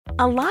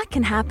A lot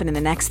can happen in the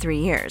next 3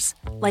 years.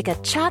 Like a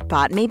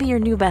chatbot may be your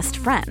new best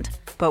friend.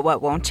 But what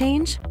won't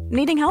change?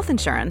 Needing health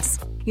insurance.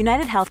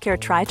 United Healthcare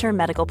Tri-Term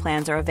Medical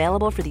Plans are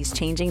available for these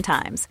changing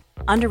times.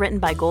 Underwritten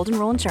by Golden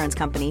Rule Insurance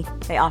Company,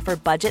 they offer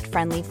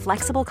budget-friendly,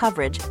 flexible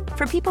coverage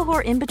for people who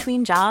are in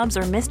between jobs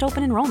or missed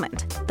open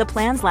enrollment. The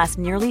plans last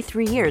nearly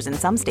 3 years in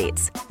some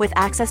states, with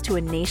access to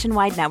a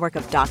nationwide network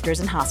of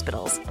doctors and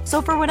hospitals.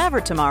 So for whatever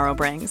tomorrow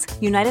brings,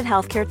 United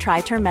Healthcare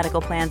Tri-Term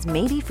Medical Plans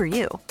may be for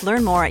you.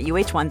 Learn more at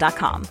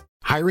uh1.com.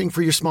 Hiring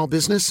for your small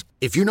business?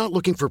 If you're not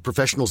looking for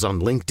professionals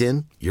on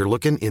LinkedIn, you're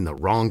looking in the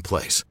wrong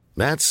place.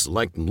 That's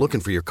like looking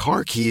for your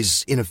car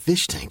keys in a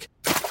fish tank.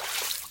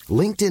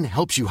 LinkedIn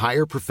helps you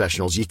hire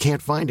professionals you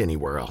can't find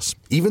anywhere else,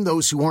 even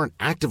those who aren't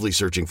actively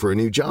searching for a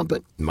new job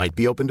but might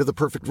be open to the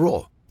perfect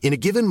role. In a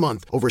given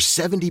month, over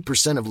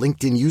 70% of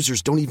LinkedIn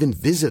users don't even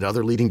visit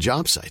other leading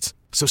job sites.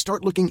 So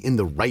start looking in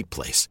the right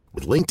place.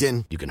 With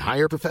LinkedIn, you can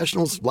hire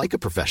professionals like a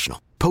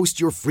professional. Post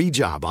your free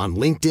job on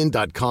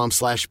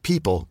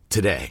linkedin.com/people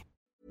today.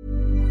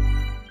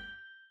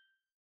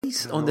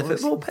 On the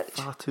football pitch.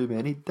 Far too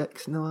many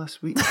dicks in the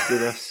last week to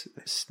this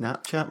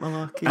Snapchat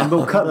malarkey. And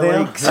we'll cut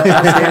there. That's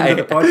the end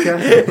of the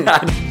podcast.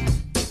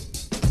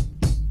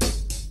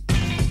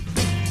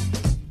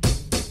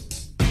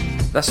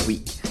 This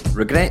week,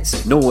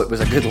 regrets? No, it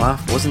was a good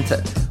laugh, wasn't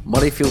it?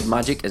 Murrayfield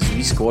Magic as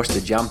we squash the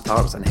Jam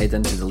Tarts and head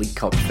into the League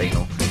Cup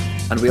final.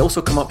 And we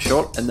also come up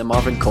short in the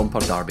Marvin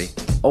Comper derby.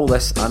 All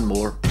this and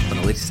more on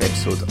the latest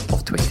episode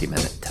of 20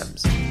 Minute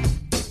Tims.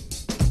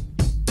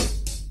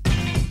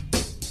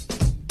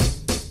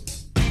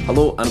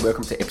 Hello and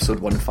welcome to episode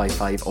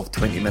 155 of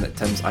 20 Minute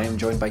Tims. I am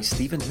joined by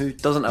Stephen, who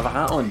doesn't have a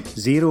hat on.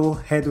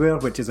 Zero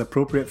headwear, which is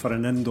appropriate for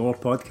an indoor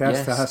podcast,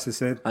 Yes. I have to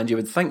say. And you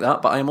would think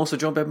that, but I am also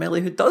joined by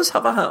Melly, who does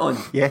have a hat on.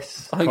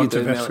 Yes. How you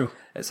doing, Melly? Controversial.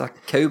 It's a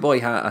cowboy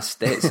hat, a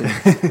Stetson.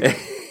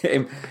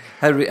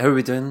 How are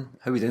we doing?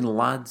 How are we doing,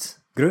 lads?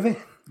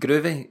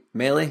 Groovy,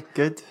 Melly.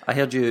 Good. I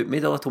heard you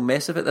made a little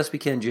mess of it this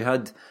weekend. You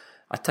had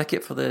a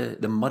ticket for the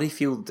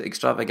Murrayfield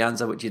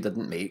extravaganza, which you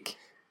didn't make.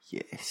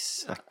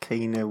 Yes. I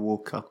kind of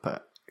woke up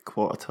at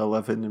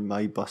 11:15 and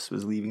my bus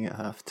was leaving at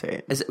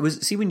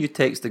 10:30. See, when you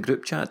text the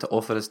group chat to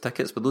offer us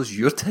tickets, were those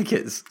your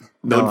tickets?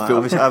 No, I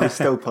was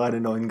still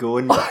planning on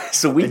going.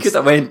 So we could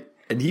have went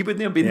and he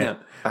wouldn't have been there.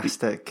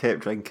 I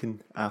kept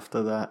drinking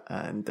after that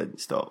and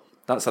didn't stop.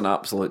 That's an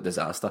absolute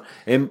disaster.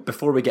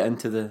 Before we get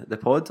into the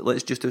pod,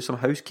 let's just do some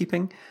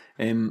housekeeping.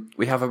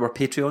 We have our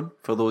Patreon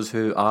for those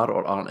who are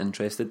or aren't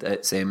interested.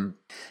 It's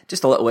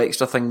just a little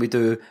extra thing we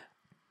do.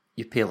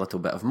 You pay a little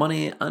bit of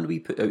money and we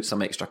put out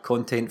some extra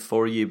content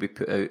for you. We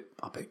put out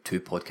about 2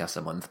 podcasts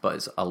a month, but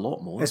it's a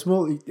lot more. It's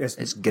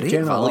great generally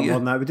value. A lot more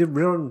than that. We do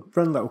run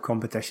little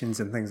competitions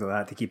and things like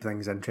that to keep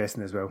things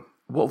interesting as well.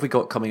 What have we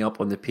got coming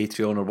up on the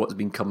Patreon, or what's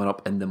been coming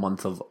up in the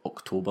month of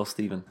October,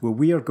 Stephen? Well,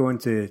 we are going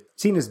to,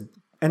 seeing as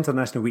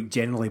International Week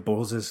generally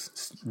bores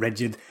us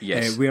rigid,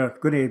 yes. We are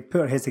going to put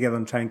our heads together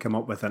and try and come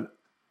up with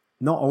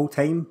not all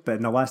time, but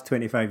in the last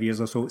 25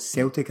 years or so,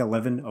 Celtic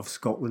 11 of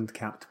Scotland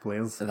capped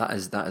players. That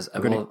is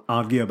We're going to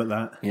argue about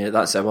that. Yeah,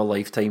 that's our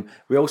lifetime.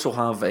 We also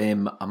have a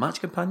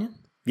match companion.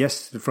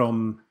 Yes,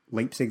 from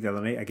Leipzig the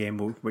other night, again,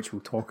 which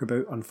we'll talk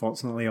about,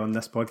 unfortunately, on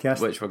this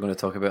podcast. Which we're going to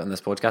talk about on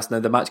this podcast. Now,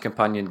 the match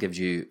companion gives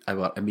you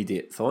our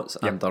immediate thoughts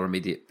and our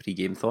immediate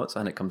pre-game thoughts,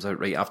 and it comes out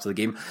right after the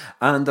game.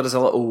 And there is a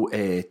little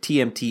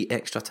TMT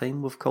extra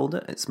time, we've called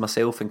it. It's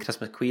myself and Chris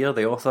McQueer,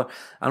 the author,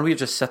 and we're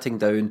just sitting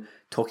down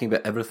talking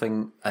about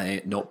everything,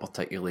 not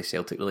particularly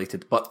Celtic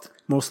related, but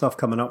more stuff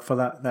coming up for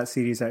that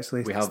series,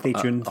 actually. We have Stay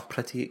tuned. A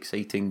pretty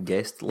exciting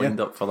guest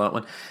lined up for that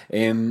one.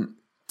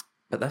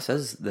 But this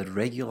is the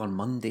regular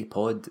Monday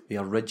pod, the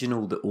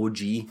original, the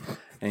OG,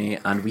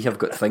 and we have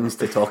got things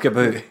to talk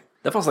about.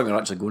 The first thing we're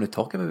actually going to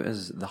talk about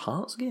is the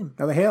Hearts game.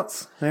 Now the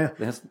Hearts, yeah.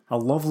 A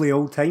lovely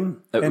old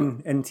time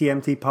in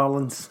TMT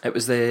parlance. It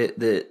was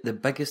the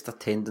biggest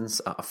attendance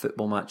at a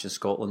football match in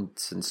Scotland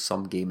since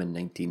some game in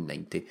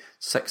 1990.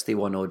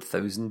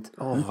 61,000.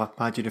 Oh,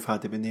 imagine if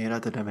I'd have been there,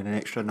 I'd have been an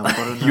extra number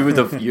on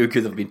that. You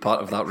could have been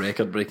part of that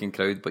record-breaking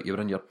crowd, but you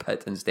were in your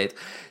pit instead.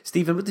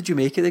 Stephen, what did you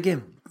make of the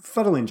game?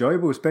 Thoroughly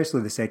enjoyable,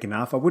 especially the second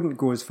half. I wouldn't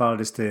go as far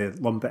as to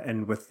lump it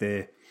in with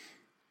the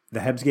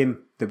Hibs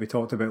game that we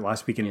talked about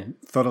last week, and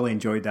thoroughly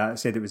enjoyed that. I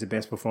said it was the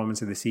best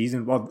performance of the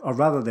season, or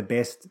rather the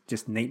best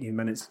just 90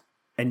 minutes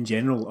in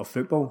general of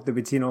football that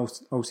we'd seen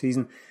all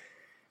season,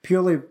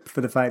 purely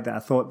for the fact that I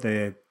thought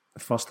the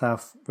first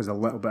half was a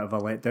little bit of a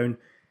letdown.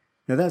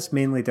 Now that's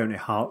mainly down to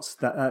Hearts.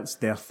 That's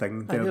their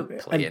thing. They'll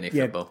play any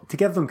football. To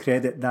give them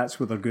credit, that's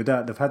what they're good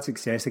at. They've had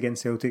success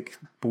against Celtic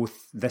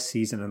both this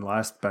season and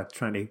last by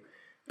trying to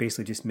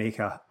basically just make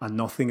a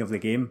nothing of the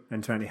game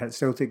and trying to hit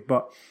Celtic,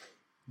 but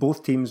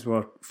both teams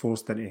were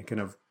forced into kind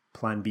of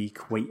plan B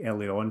quite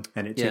early on,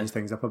 and it changed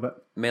things up a bit.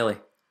 Melly.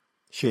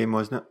 Shame,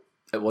 wasn't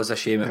it? It was a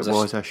shame. It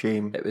was a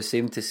shame. It was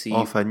shame to see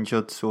off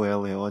injured so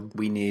early on.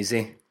 Wee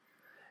Nazy.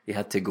 He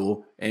had to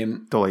go.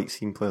 Don't like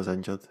seeing players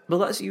injured.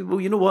 Well,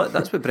 you know what?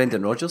 That's what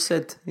Brendan Rodgers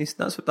said.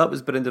 That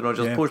was Brendan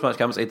Rodgers' post-match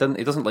comments. He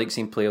doesn't like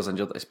seeing players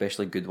injured,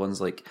 especially good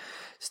ones like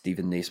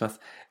Stephen Naismith.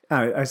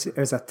 It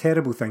was a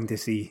terrible thing to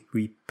see.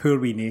 Poor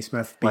wee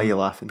Naismith. Why are you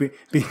laughing?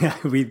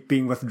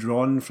 Being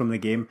withdrawn from the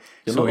game.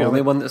 You're not the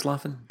only one that's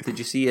laughing. Did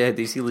you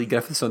see Lee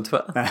Griffiths on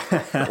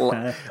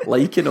Twitter?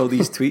 Liking all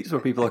these tweets where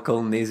people are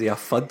calling Nazy a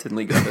fud and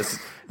Lee Griffiths.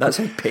 That's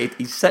how paid.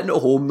 He's sitting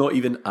at home, not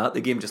even at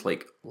the game, just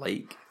like.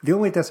 The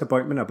only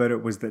disappointment about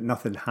it was that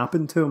nothing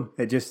happened to him.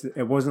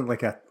 It wasn't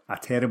like a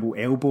terrible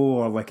elbow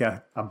or like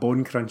a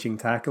bone crunching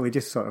tackle. He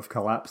just sort of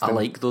collapsed. I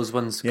like those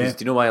ones. Do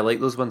you know why I like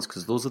those ones?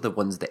 Because those are the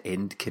ones that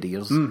end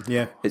careers.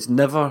 Yeah.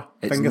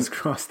 Fingers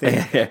crossed.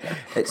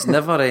 It's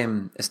never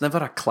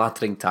a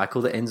clattering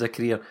tackle that ends a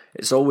career.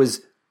 It's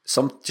always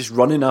just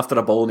running after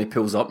a ball and he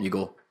pulls up and you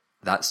go,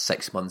 that's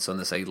 6 months on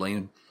the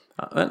sideline.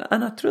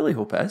 And I truly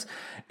hope it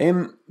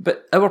is.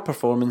 But our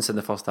performance in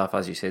the first half,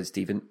 as you said,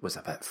 Stephen, was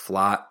a bit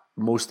flat,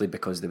 mostly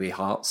because of the way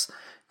Hearts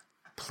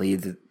play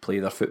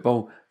their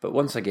football. But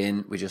once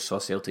again, we just saw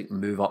Celtic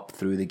move up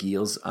through the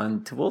gears,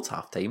 and towards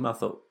half time, I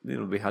thought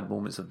we had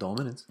moments of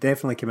dominance.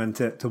 Definitely came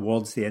into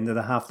towards the end of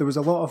the half. There was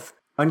a lot of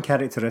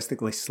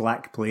uncharacteristically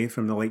slack play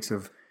from the likes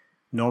of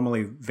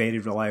normally very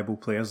reliable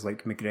players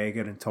like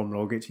McGregor and Tom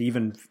Rogic,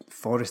 even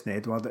Forrest and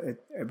Edward.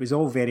 It was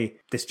all very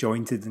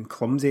disjointed and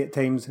clumsy at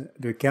times.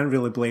 We can't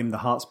really blame the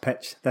Hearts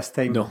pitch this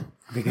time. No.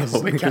 Because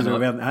we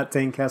weren't at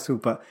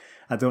Tynecastle. But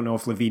I don't know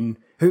if Levine,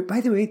 who,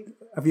 by the way,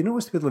 have you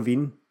noticed with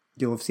Levine,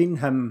 you'll have seen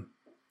him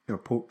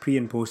pre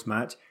and post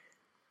match,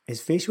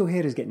 his facial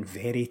hair is getting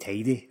very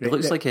tidy. It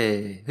looks like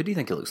who do you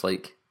think it looks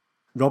like?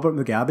 Robert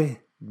Mugabe.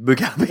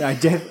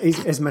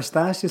 His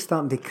moustache is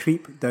starting to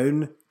creep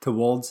down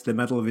towards the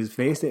middle of his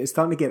face. It's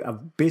starting to get a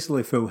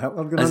basically full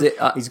Hitler going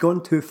on. He's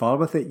gone too far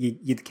with it.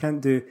 You can't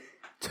do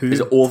too...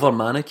 Is it over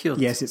manicured?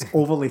 Yes, it's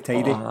overly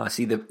tidy.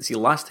 See,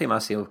 last time I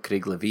saw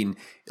Craig Levine,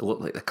 it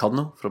looked like the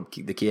Colonel from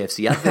the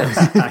KFC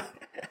adverts.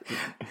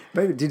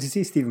 Did you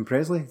see Stephen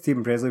Presley?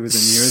 Stephen Presley was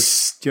in the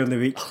news during the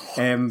week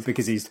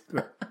because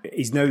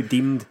he's now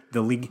deemed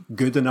the league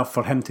good enough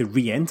for him to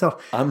re-enter.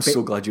 I'm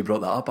so glad you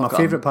brought that up. My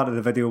favourite part of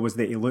the video was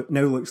that he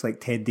now looks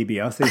like Ted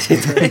DiBiase.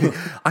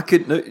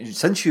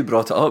 Since you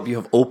brought it up, you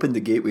have opened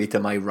the gateway to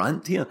my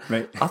rant here.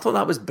 Right. I thought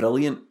that was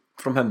brilliant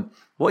from him.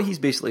 What he's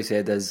basically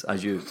said is,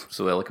 as you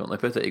so eloquently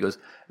put it, he goes,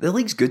 the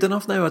league's good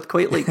enough now, I'd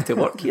quite like to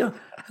work here.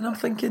 And I'm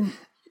thinking,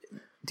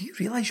 do you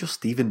realise you're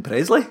Stephen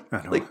Presley?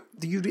 I know.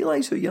 Do you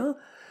realise who you are?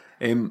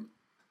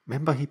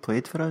 Remember he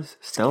played for us?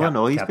 Still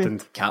annoys me.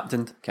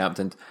 Captained.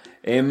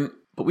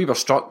 But we were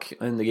struck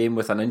in the game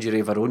with an injury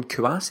of our own,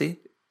 Kouassi,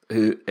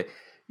 who,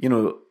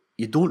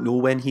 you don't know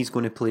when he's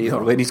going to play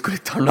or when he's going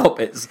to turn up.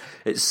 It's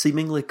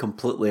seemingly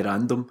completely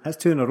random. That's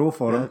 2 in a row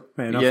for him.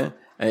 Right enough. Yeah.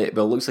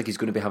 But it looks like he's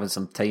going to be having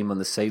some time on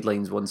the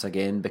sidelines once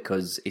again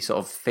because he sort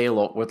of fell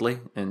awkwardly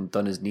and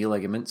done his knee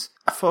ligaments.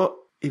 I thought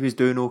he was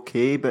doing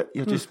okay, but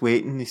you're just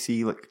waiting to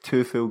see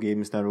 2 full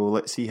games in a row.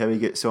 Let's see how he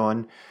gets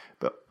on.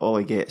 But all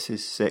he gets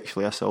is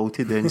sexually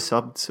assaulted and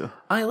subbed. So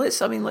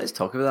let's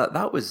talk about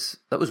that.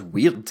 That was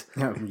weird.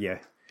 Yeah.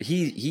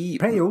 He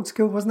pretty old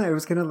school, wasn't it? It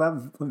was kind of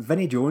that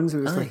Vinnie Jones. It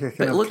was like a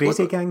kind of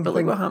crazy gang. But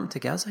look what happened to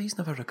Gaza. He's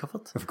never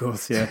recovered. Of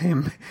course,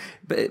 yeah.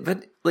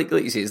 But like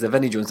you say, it's the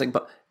Vinnie Jones thing.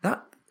 But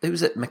who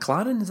was it?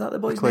 McLaren? Is that the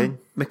boy's name?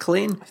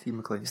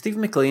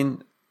 Stephen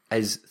McLean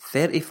is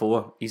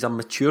 34. He's a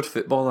mature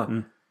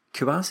footballer.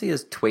 Kouassi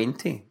is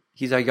 20.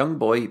 He's a young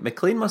boy.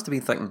 McLean must have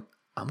been thinking,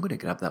 I'm going to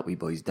grab that wee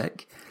boy's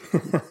dick.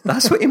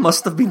 That's what he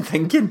must have been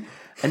thinking.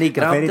 And he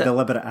grabbed a very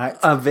deliberate act.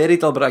 A very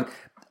deliberate act.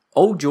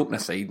 All joking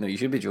aside, now you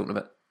should be joking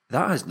about,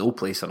 that has no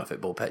place on a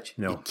football pitch.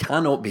 No. You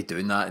cannot be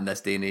doing that in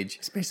this day and age.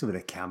 Especially with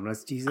the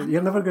cameras. Jesus,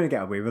 you're never going to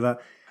get away with that.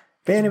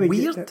 But anyway,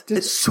 weird.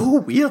 It's so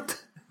weird.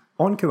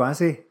 On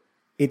Kouassi,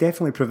 he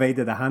definitely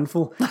provided a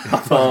handful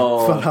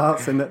for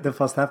Hearts in the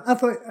first half. I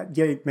thought,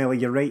 Melly,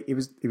 you're right. He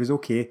was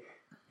okay.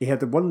 He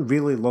had one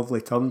really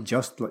lovely turn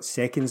just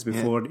seconds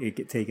before he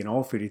get taken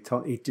off, where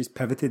he just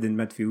pivoted in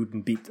midfield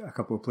and beat a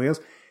couple of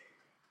players.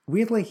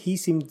 Weirdly, he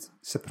seemed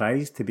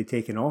surprised to be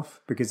taken off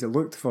because it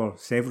looked for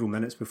several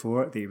minutes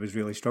before that he was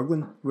really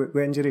struggling with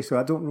injury. So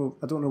I don't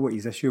know what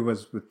his issue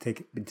was with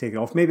being taken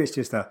off. Maybe it's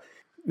just a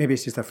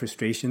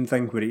frustration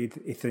thing where he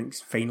thinks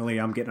finally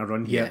I'm getting a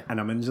run here and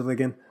I'm injured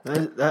again.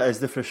 That is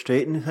the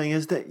frustrating thing,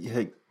 isn't it? You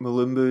think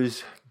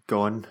Mulumbu's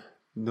gone,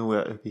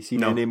 nowhere to be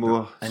seen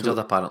anymore. Injured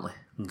apparently.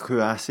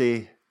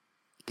 Kouassi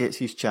gets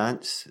his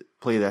chance,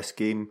 play this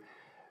game,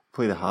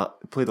 play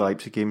the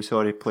Leipzig game,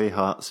 play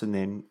Hearts, and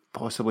then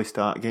possibly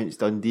start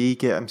against Dundee,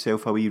 get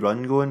himself a wee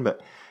run going,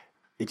 but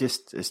it's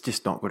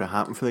just not going to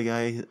happen for the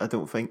guy, I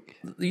don't think.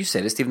 You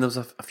said it, Stephen, there was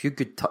a few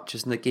good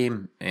touches in the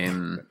game.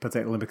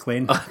 Particularly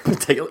McLean.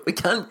 We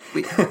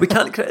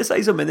can't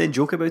criticise him and then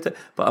joke about it,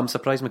 but I'm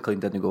surprised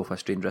McLean didn't go for a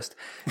strained wrist.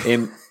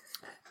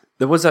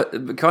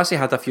 Kouassi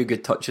had a few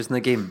good touches in the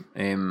game,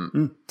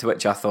 to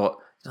which I thought,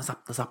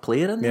 there's a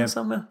player in there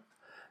somewhere.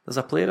 There's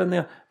a player in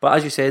there. But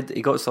as you said,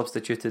 he got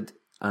substituted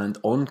and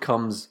on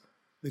comes...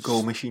 The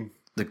goal machine.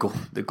 The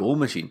goal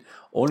machine.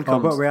 On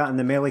comes... what are we at in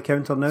the melee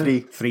counter now?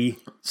 3.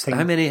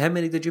 How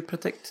many did you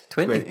predict?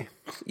 20?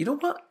 You know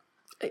what?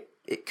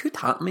 It could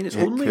happen. I mean, it's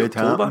only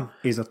October.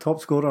 He's a top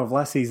scorer of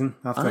last season,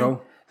 after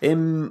all.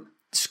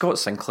 Scott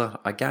Sinclair,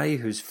 a guy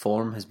whose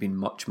form has been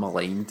much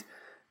maligned,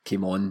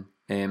 came on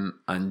and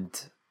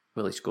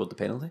he scored the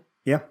penalty.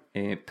 Yeah.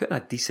 Put in a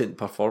decent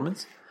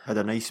performance. Had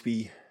a nice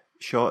wee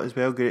shot as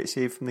well. Great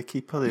save from the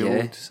keeper. The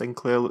old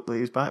Sinclair looked like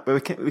he was back.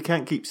 But we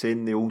can't keep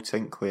saying the old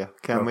Sinclair,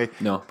 can we?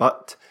 No.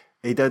 But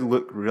he did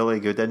look really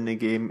good in the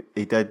game.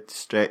 He did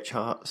stretch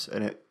Hearts,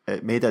 and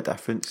it made a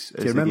difference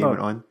as the game went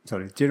on.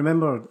 Sorry, do you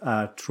remember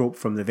a trope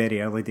from the very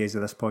early days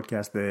of this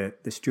podcast,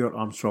 the Stuart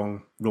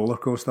Armstrong roller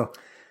coaster?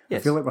 Yes.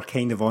 I feel like we're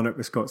kind of on it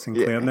with Scott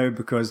Sinclair now,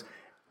 because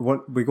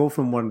we go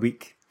from 1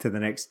 week to the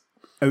next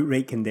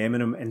outright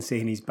condemning him and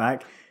saying he's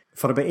back.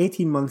 For about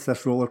 18 months,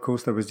 this roller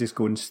coaster was just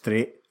going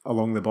straight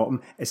along the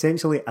bottom.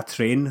 Essentially a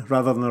train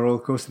rather than a roller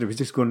coaster. It was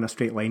just going in a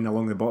straight line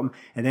along the bottom.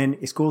 And then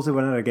he scores the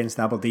winner against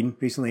Aberdeen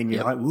recently, and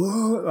you're like,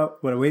 whoa,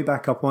 we're way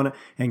back up on it,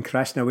 and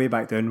crashing our way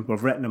back down.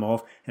 We've written him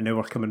off, and now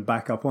we're coming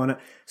back up on it.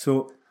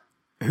 So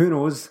who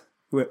knows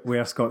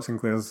where Scott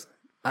Sinclair's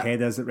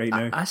head is right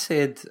now?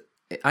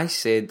 I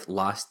said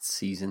last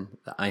season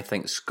that I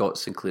think Scott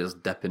Sinclair's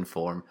dip in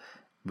form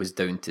was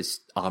down to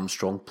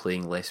Armstrong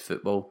playing less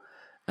football.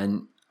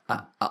 And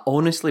I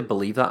honestly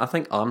believe that. I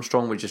think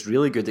Armstrong was just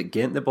really good at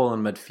getting the ball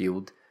in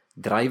midfield,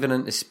 driving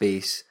into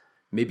space,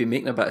 maybe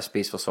making a bit of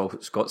space for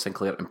Scott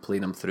Sinclair and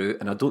playing him through.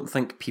 And I don't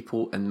think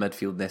people in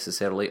midfield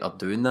necessarily are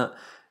doing that.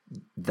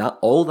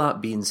 All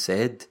that being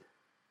said,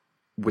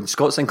 when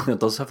Scott Sinclair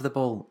does have the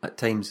ball at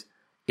times,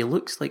 he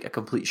looks like a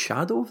complete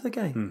shadow of the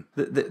guy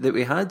that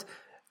we had.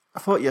 I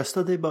thought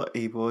yesterday, but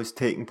he was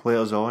taking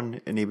players on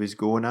and he was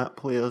going at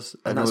players.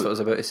 And that's what I was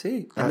about to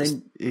say. And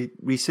then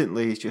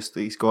recently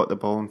he's got the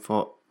ball and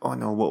thought, oh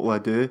no, what will I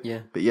do? Yeah.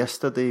 But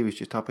yesterday he was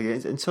just up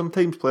against it. And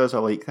sometimes players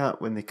are like that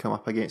when they come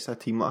up against a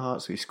team like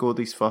Hearts. So he scored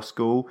his first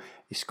goal.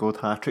 He scored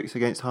hat-tricks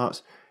against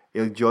Hearts. He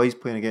enjoys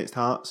playing against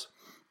Hearts.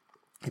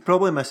 He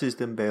probably misses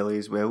Dembele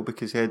as well,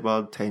 because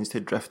Edouard tends to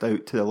drift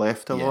out to the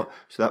left a lot.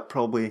 So that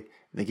probably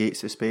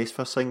negates the space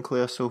for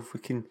Sinclair. So if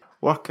we can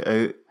work it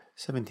out,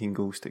 17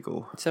 goals to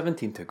go.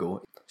 17 to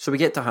go. So we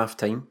get to half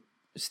time,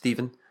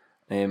 Stephen,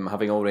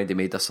 having already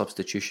made a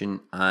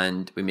substitution,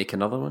 and we make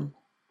another one.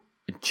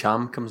 And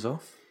Cham comes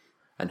off.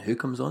 And who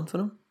comes on for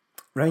him?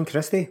 Ryan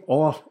Christie,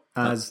 or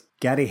as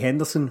Gary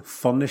Henderson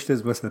furnished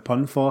us with the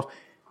pun for,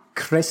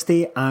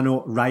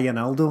 Cristiano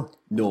Ryanaldo.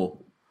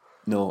 No,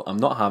 I'm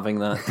not having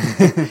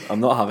that. I'm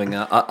not having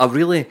that. I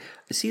really,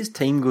 see, as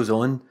time goes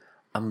on,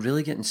 I'm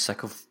really getting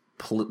sick of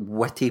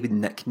witty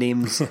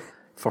nicknames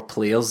for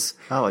players.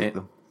 I like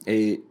them.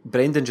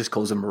 Brendan just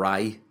calls him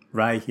Rye.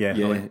 Rye,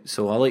 yeah.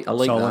 So I like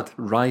Solid. that.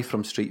 Rye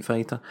from Street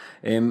Fighter.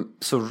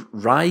 So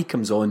Rye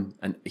comes on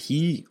and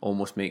he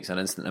almost makes an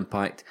instant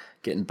impact,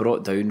 getting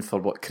brought down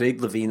for what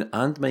Craig Levein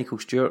and Michael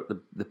Stewart,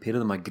 the pair of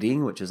them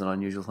agreeing, which is an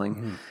unusual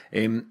thing,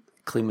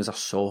 claim was a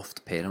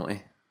soft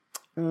penalty.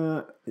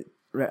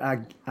 I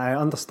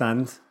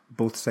understand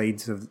both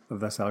sides of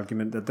this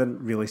argument. There didn't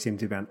really seem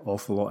to be an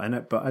awful lot in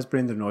it, but as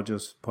Brendan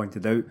Rodgers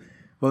pointed out,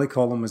 Willie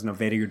Collum was in a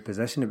very good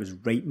position. It was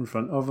right in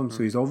front of him,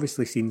 so he's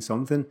obviously seen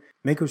something.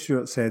 Michael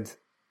Stewart said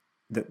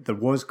that there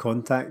was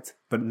contact,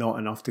 but not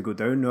enough to go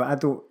down. No, I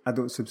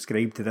don't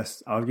subscribe to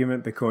this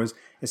argument, because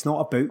it's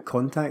not about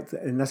contact,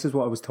 and this is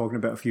what I was talking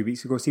about a few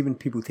weeks ago. See, when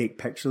people take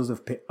pictures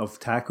of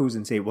tackles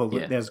and say, well,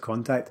 look, there's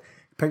contact.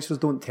 Pictures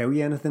don't tell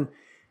you anything,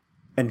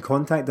 and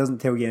contact doesn't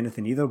tell you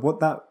anything either.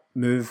 What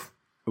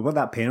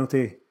that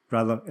penalty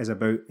rather is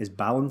about is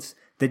balance.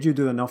 Did you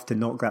do enough to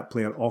knock that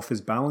player off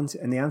his balance?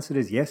 And the answer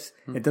is yes.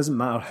 It doesn't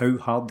matter how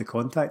hard the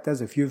contact is.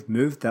 If you've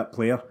moved that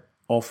player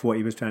off what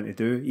he was trying to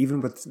do,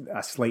 even with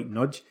a slight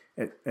nudge,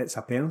 it's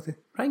a penalty.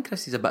 Ryan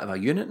Christie's a bit of a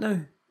unit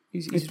now.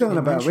 He's doing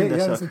a bit of weight.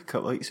 This a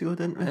couple of weeks ago,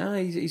 didn't we? Yeah,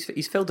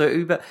 he's filled out a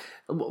wee bit.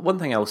 One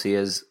thing I'll say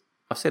is,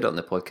 I've said it on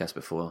the podcast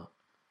before,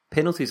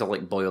 penalties are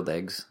like boiled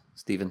eggs,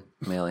 Stephen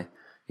Melly.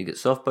 You get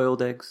soft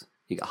boiled eggs,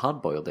 you get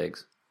hard boiled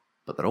eggs,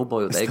 but they're all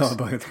boiled eggs. Still a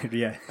boiled egg,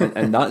 yeah.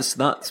 and that's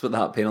what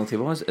that penalty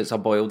was. It's a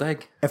boiled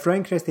egg. If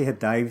Ryan Christie had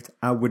dived,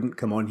 I wouldn't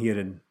come on here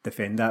and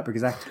defend that,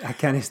 because I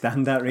can't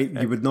stand that, right?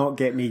 You would not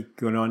get me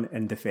going on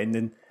and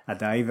defending a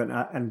dive.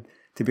 And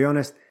to be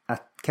honest, I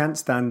can't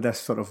stand this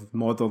sort of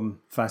modern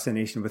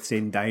fascination with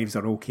saying dives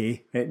are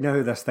okay. Right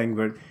now, this thing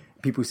where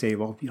people say,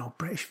 well,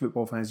 British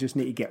football fans just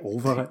need to get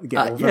over it,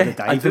 get over the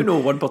diving. I do know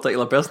one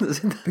particular person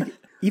that's in that.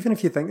 Even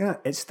if you think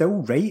that, it's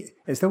still right.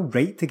 It's still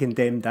right to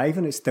condemn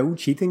diving. It's still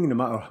cheating, no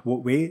matter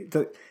what way.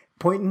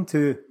 Pointing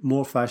to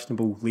more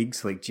fashionable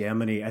leagues like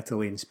Germany,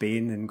 Italy and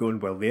Spain and going,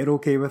 well, they're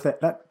okay with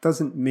it, that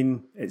doesn't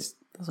mean it's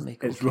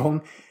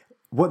wrong.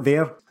 What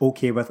they're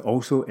okay with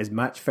also is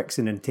match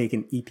fixing and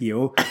taking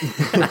EPO.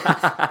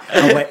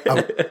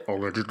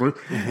 Allegedly.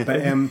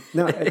 But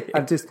no,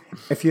 I just,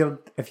 if you're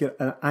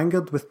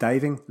angered with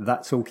diving,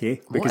 that's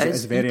okay, because it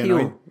is very EPO?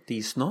 annoying. Do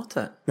you snort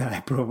it?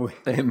 Probably.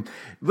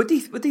 What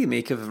do you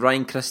make of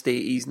Ryan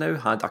Christie? He's now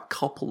had a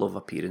couple of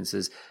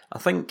appearances. I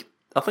think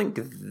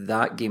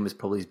that game was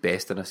probably his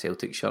best in a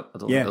Celtic shirt. I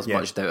don't think there's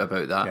much doubt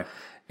about that. Yeah.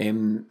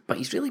 But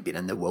he's really been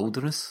in the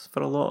wilderness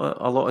for a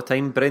lot of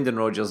time. Brendan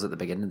Rodgers at the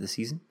beginning of the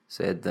season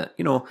said that,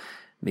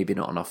 maybe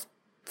not enough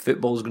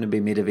football's going to be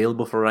made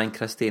available for Ryan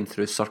Christie, and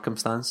through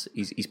circumstance,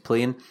 he's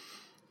playing.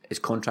 His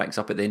contract's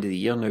up at the end of the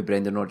year now.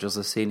 Brendan Rodgers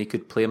is saying he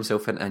could play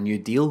himself into a new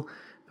deal.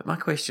 But my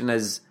question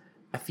is,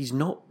 if he's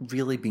not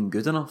really been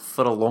good enough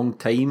for a long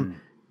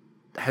time,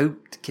 how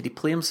could he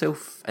play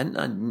himself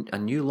into a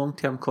new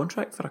long-term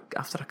contract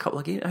after a couple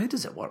of games? How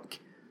does it work?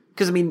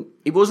 Because I mean,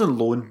 he was on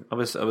loan. I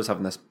was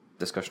having this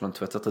discussion on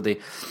Twitter today,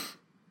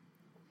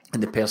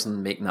 and the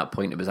person making that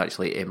point, it was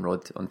actually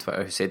Emrod on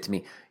Twitter, who said to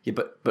me, "Yeah,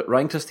 but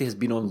Ryan Christie has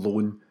been on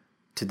loan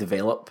to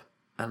develop,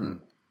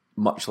 and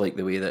much like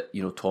the way that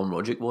Tom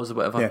Roderick was or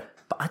whatever." Yeah.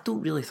 But I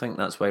don't really think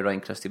that's why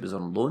Ryan Christie was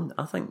on loan.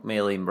 I think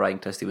Ryan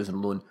Christie was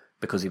on loan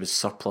because he was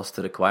surplus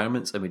to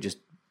requirements, and we just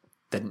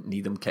didn't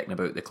need him kicking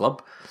about the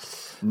club.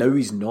 Now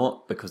he's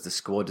not, because the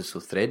squad is so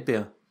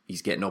threadbare.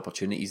 He's getting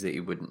opportunities that he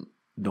wouldn't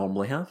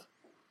normally have.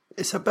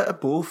 It's a bit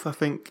of both. I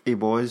think he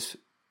was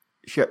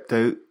shipped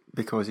out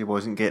because he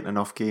wasn't getting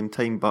enough game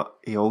time, but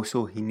he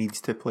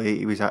needs to play.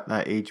 He was at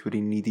that age where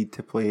he needed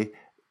to play.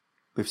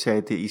 We've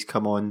said that he's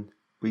come on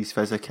with his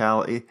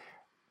physicality.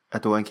 I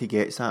don't think he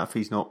gets that if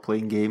he's not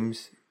playing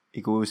games.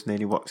 He goes and then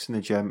he works in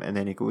the gym and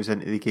then he goes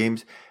into the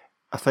games.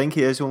 I think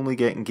he is only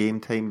getting game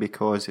time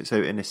because it's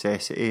out of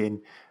necessity,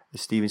 and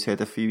as Stephen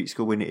said a few weeks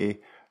ago, we need to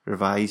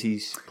revise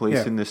his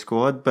place in the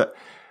squad, but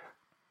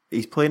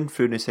he's playing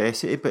through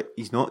necessity, but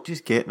he's not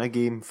just getting a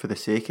game for the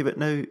sake of it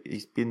now.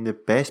 He's been the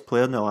best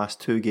player in the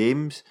last 2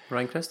 games.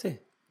 Ryan Christie?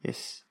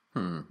 Yes.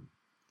 Do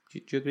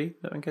you agree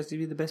that Ryan Christie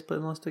be the best player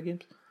in the last 2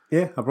 games?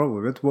 Yeah, I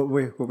probably would. What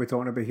we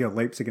talking about here?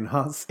 Leipzig and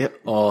Hearts?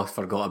 Yep. Oh, I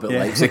forgot about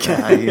Leipzig.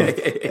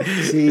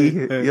 See,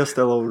 you're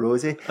still all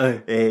rosy.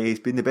 He's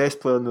been the best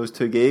player in those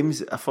 2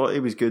 games. I thought he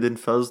was good on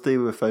Thursday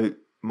without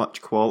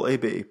much quality,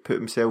 but he put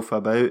himself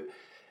about.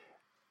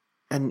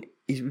 And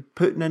he's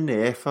putting in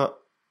the effort,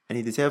 and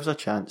he deserves a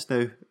chance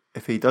now.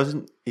 If he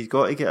doesn't, he's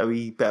got to get a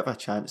wee bit of a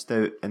chance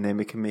now, and then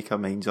we can make our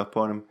minds up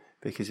on him,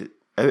 because it's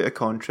out of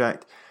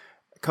contract.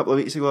 A couple of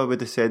weeks ago I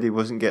would have said he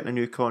wasn't getting a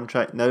new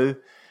contract. Now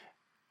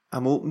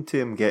I'm open to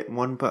him getting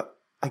one, but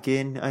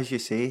again, as you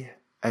say,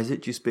 is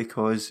it just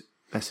because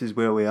this is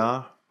where we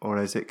are,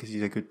 or is it because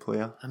he's a good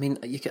player? I mean,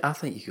 I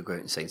think you could go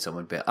out and sign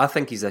someone better. I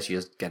think he's this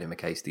year's Gary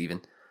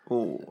Mackay-Steven.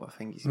 Oh, I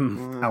think he's...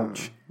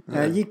 Ouch.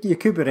 You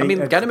could be right. I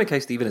mean, Gary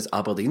Mackay-Steven is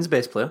Aberdeen's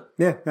best player.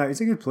 Yeah, he's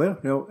a good player,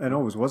 and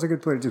always was a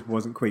good player. He just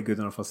wasn't quite good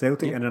enough for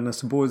Celtic. Yeah. And then I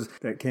suppose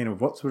that kind of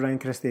works with Ryan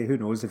Christie. Who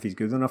knows if he's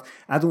good enough?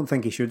 I don't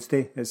think he should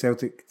stay at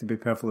Celtic, to be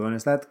perfectly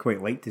honest. I'd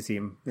quite like to see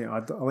him.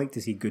 I'd like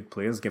to see good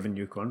players given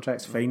new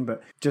contracts, fine.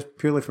 But just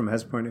purely from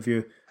his point of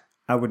view,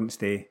 I wouldn't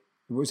stay.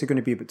 What's he going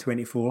to be, about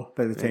 24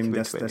 by the time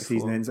this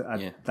season ends?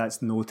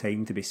 That's no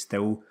time to be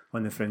still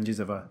on the fringes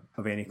of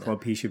any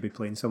club. He should be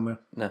playing somewhere.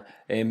 No.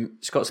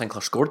 Scott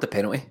Sinclair scored the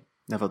penalty.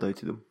 Never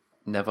doubted him.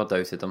 Never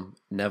doubted him.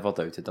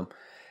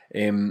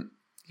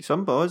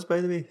 Some buzz, by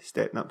the way,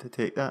 stepping up to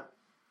take that,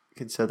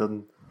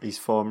 considering his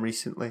form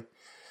recently.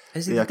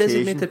 Is he the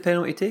designated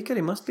penalty taker?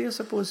 He must be, I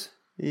suppose.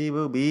 He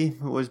will be.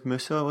 It was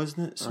Musa,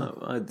 wasn't it?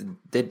 So.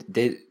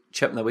 Did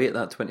chipping away at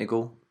that 20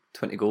 goal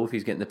if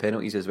he's getting the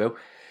penalties as well.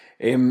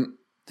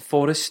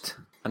 Forrest,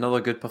 another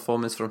good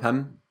performance from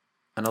him,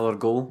 another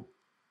goal.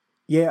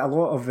 Yeah, a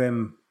lot of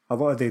the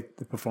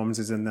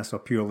performances in this are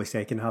purely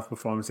second half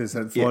performances.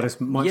 And Forrest,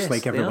 much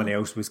like everyone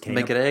else, was kind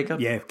of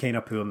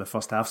poor in the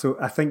first half. So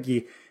I think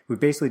we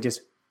basically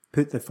just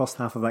put the first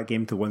half of that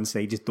game to one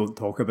side, just don't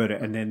talk about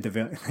it, and then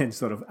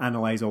sort of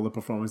analyse all the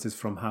performances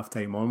from half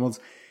time onwards.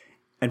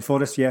 And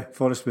Forrest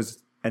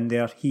was in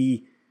there.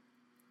 He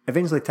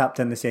eventually tapped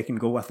in the second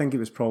goal. I think it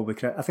was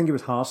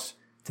harsh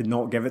to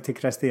not give it to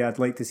Christie. I'd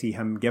like to see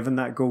him given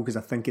that goal, because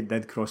I think it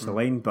did cross the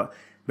line, but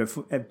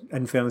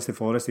in fairness to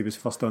Forrest, he was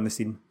first on the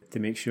scene to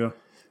make sure.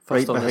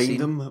 Right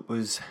behind him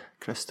was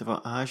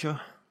Christopher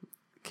Azure.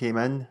 Came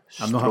in.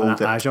 I'm not having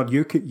that Azure.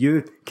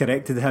 You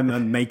corrected him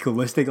on Michael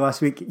Lustig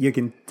last week. You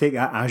can take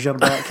that Azure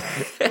back.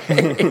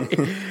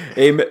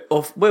 You're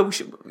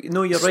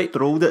right.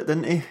 Strolled it,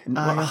 didn't he?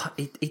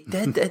 He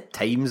did at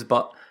times,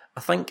 but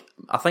I think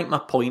my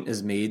point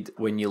is made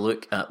when you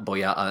look at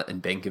Boyata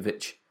and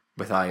Benkovic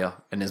with Ajer,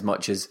 and as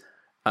much as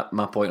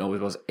my point always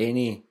was,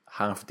 any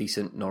half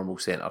decent normal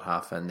centre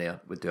half in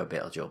there would do a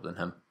better job than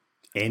him.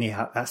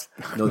 That's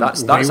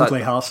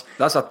wildly harsh.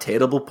 That's a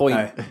terrible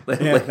point.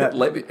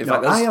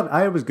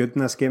 Ajer was good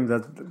in this game.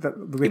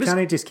 We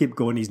can't just keep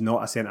going. He's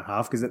not a centre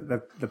half, because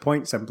the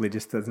point simply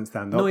just doesn't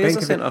stand up. No, he is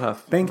a centre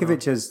half.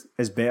 Benkovic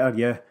is better,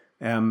 yeah.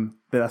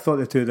 But I thought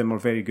the two of them were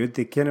very good.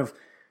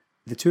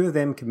 The two of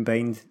them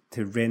combined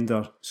to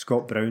render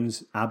Scott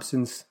Brown's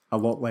absence a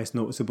lot less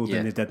noticeable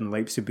than they did in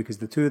Leipzig, because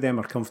the two of them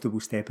are comfortable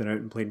stepping out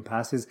and playing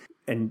passes,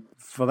 and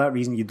for that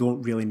reason you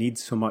don't really need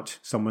so much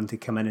someone to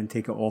come in and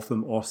take it off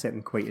them or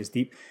sitting quite as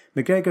deep.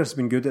 McGregor's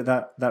been good at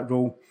that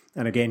role,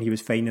 and again he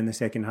was fine in the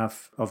second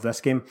half of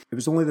this game. It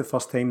was only the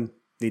first time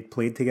they'd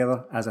played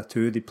together as a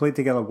two. They'd played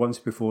together once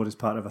before as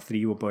part of a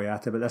three with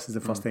Boyata, but this is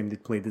the first time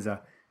they'd played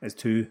as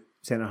two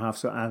centre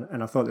halves.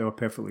 And I thought they were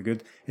perfectly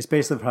good,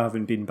 especially for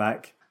having been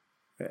back.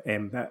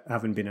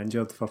 Having been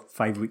injured for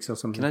 5 weeks or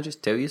something. Can I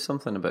just tell you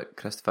something about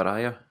Christopher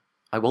Ajer?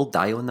 I will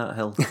die on that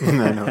hill.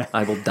 I know.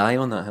 I will die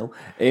on that hill.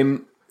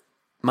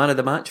 Man of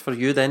the match for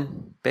you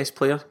then, best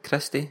player,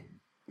 Christie.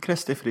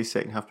 Christie for his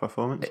second half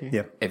performance.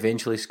 Yeah.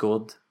 Eventually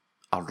scored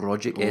a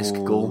Rogic-esque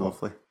goal.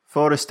 Lovely.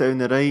 Forrest down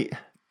the right,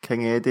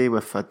 King Eddie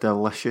with a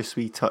delicious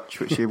wee touch,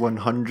 which he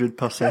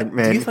 100%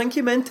 meant. Do you think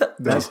he meant it?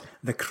 That's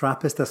the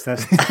crappiest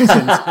assist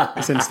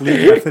since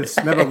Lee Griffiths.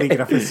 Remember Lee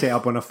Griffiths set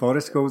up on a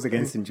Forest goals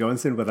against St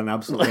Johnstone with an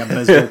absolutely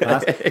abysmal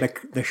pass.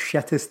 The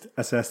shittest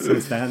assist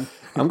since then.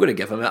 I'm going to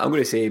give him it. I'm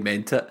going to say he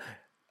meant it.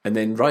 And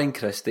then Ryan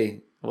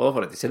Christie, well, I've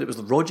already said it was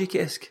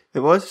Rogic-esque. It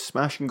was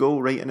smash and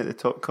goal right in at the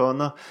top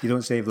corner. You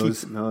don't save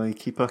those. The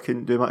keeper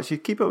couldn't do much. The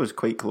keeper was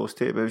quite close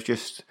to it, but it was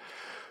just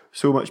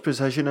so much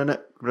precision in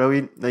it.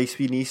 Brilliant. Nice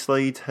wee knee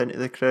slide into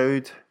the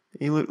crowd.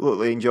 He looked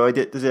like he enjoyed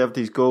it, deserved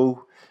his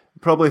goal.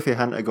 Probably if he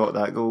hadn't have got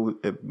that goal,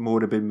 it more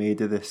have been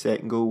made of the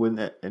second goal, wouldn't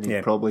it? And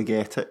he'd probably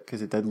get it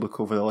because it did look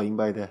over the line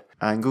by the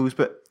angles.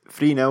 But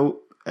 3-0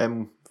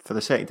 for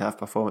the second half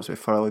performance, we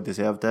thoroughly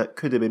deserved it.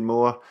 Could have been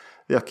more.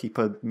 Their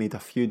keeper made a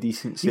few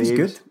decent saves. He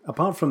was good.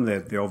 Apart from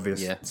the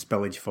obvious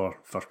spillage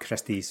for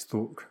Christie's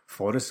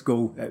Forest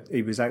goal,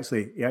 he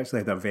actually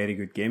had a very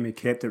good game. He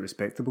kept it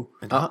respectable.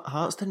 And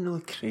Hearts didn't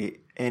really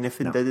create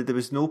anything, did it? There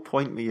was no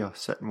point where you're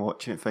sitting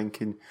watching it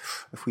thinking,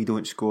 if we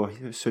don't score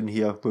soon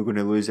here, we're going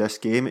to lose this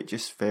game. It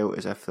just felt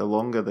as if the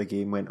longer the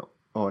game went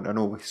on, I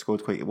know we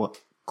scored quite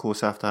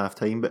close after half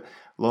time, but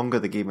longer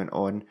the game went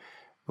on,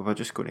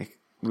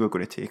 we were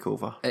going to take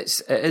over.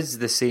 It is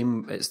the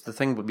same. It's the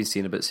thing we've been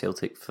saying about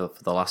Celtic for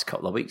the last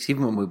couple of weeks.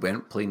 Even when we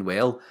weren't playing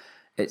well,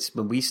 it's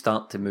when we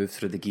start to move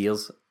through the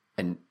gears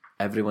and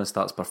everyone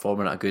starts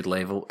performing at a good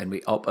level and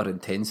we up our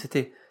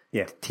intensity.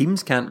 Yeah,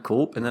 teams can't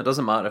cope, and it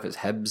doesn't matter if it's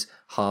Hibs,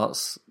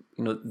 Hearts.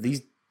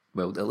 These.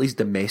 Well, at least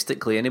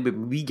domestically, anyway.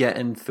 When we get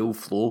in full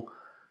flow,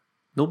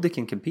 nobody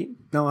can compete.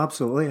 No,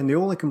 absolutely. And the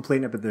only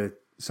complaint about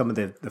some of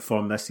the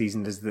form this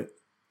season is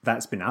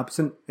that's been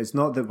absent. It's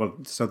not that we're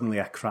suddenly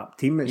a crap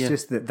team. It's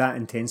just that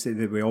intensity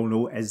that we all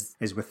know is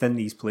within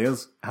these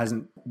players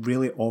hasn't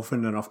really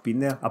often enough been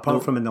there,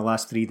 apart from in the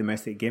last 3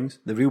 domestic games.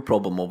 The real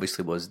problem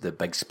obviously was the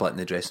big split in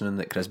the dressing room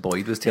that Chris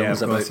Boyd was telling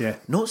us about. Yeah.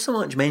 Not so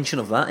much mention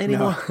of that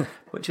anymore,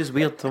 which is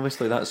weird.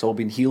 Obviously that's all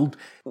been healed.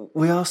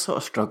 We are sort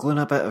of struggling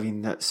a bit. I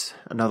mean, that's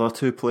another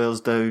 2 players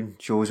down.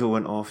 Jozo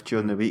went off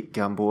during the week.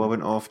 Gamboa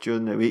went off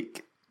during the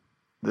week.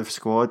 The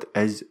squad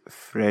is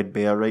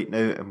threadbare right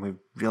now, and we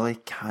really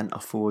can't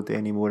afford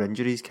any more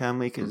injuries, can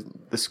we? Because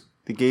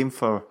the game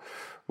for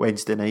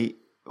Wednesday night,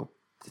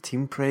 the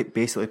team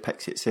basically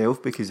picks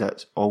itself because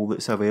that's all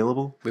that's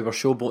available. We were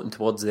showboating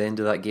towards the end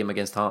of that game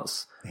against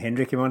Hearts.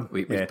 Henry came on.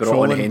 We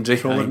brought on Henry.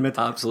 Trolling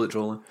Absolute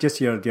trolling.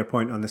 Just your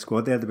point on the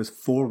squad there was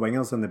 4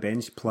 wingers on the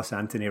bench plus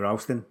Anthony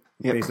Ralston.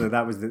 Yep. Basically,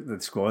 that was the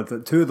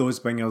squad. 2 of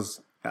those wingers,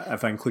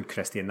 if I include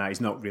Christie in that,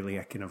 he's not really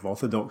a kind of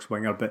orthodox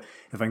winger, but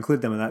if I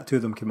include them in that, 2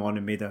 of them came on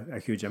and made a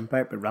huge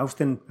impact. But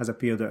Ralston has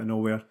appeared out of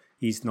nowhere.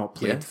 He's not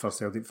played for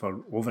Celtic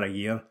for over a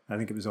year. I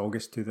think it was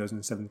August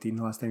 2017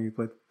 the last time he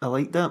played. I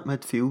like that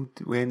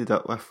midfield we ended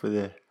up with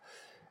it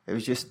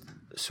was just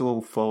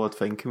so forward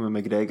thinking with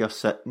McGregor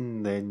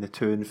sitting, then the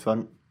 2 in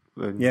front.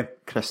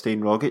 Christie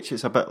and Rogic.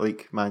 It's a bit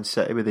like Man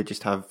City where they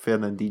just have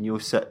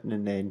Fernandinho sitting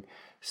and then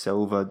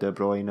Silva, De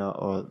Bruyne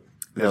or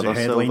there's a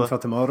headline for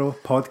tomorrow.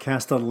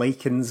 Podcaster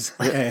likens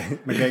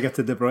McGregor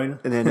to De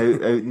Bruyne. And then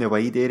out in the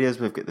wide areas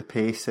we've got the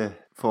pace of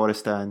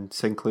Forrest and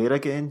Sinclair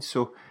again.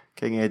 So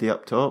King Eddie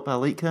up top. I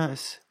like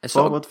that. It's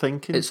forward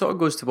thinking. It sort of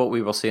goes to what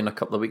we were saying a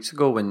couple of weeks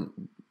ago when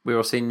we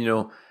were saying,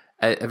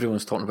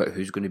 everyone's talking about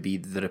who's going to be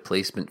the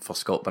replacement for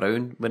Scott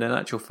Brown, when in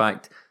actual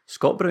fact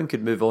Scott Brown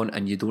could move on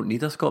and you don't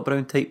need a Scott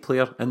Brown type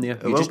player in there.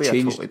 You just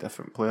change a totally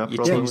different player.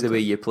 You change the way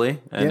you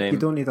play. And, you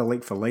don't need a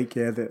like for like.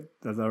 Yeah, there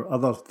are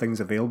other things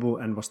available,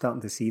 and we're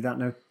starting to see that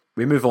now.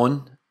 We move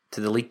on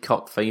to the League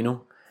Cup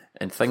final,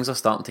 and things are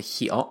starting to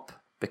heat up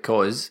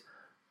because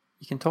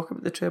you can talk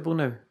about the treble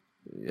now.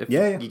 If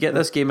you get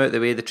this game out of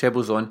the way, the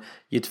treble's on.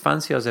 You'd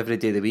fancy us every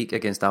day of the week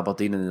against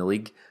Aberdeen in the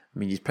league. I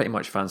mean, you'd pretty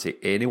much fancy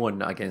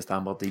anyone against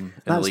Aberdeen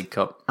in the League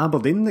Cup.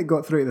 Aberdeen that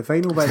got through to the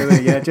final, by the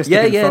way. Yeah, just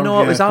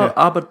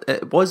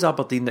it was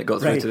Aberdeen that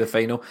got through to the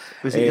final.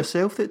 Was it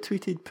yourself that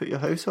tweeted, "Put your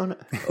house on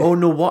it"? Oh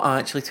no, what I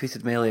actually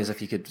tweeted, Melly, is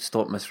if you could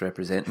stop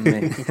misrepresenting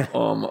me.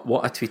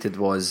 What I tweeted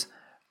was,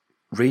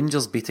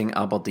 Rangers beating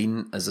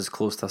Aberdeen is as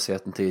close to a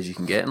certainty as you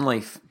can get in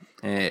life.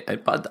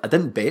 But I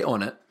didn't bet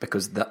on it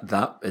because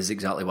that is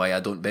exactly why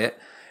I don't bet.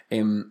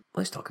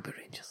 Let's talk about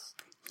Rangers.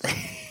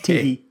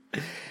 TV.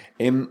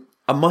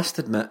 I must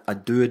admit, I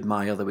do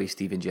admire the way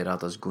Steven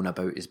Gerrard is going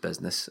about his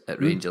business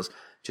at Rangers,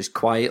 just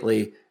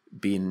quietly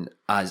being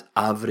as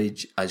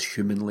average as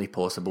humanly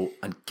possible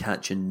and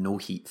catching no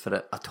heat for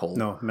it at all.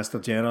 No, Mr.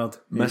 Gerrard.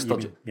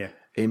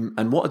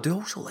 And what I do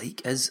also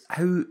like is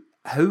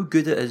how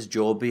good at his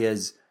job he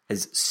is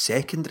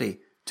secondary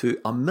to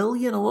a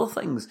million other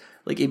things.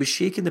 Like, he was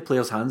shaking the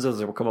players' hands as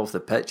they were coming off the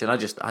pitch, and I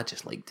just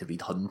like to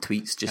read Hudden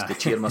tweets just to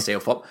cheer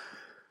myself up.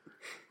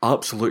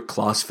 Absolute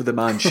class for the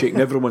man, shaking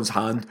everyone's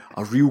hand,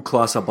 a real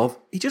class above.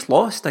 He just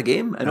lost a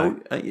game,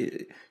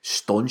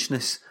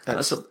 staunchness.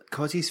 That's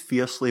because he's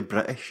fiercely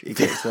British. He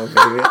gets away with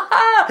it.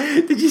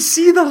 Did you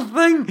see their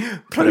thing?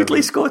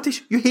 Proudly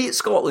Scottish. You hate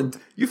Scotland.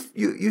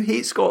 You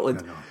hate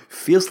Scotland.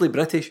 Fiercely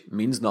British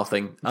means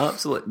nothing.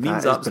 Absolutely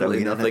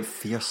nothing.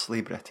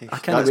 Fiercely British.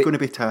 That's going to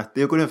be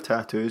they're going to have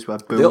tattoos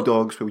with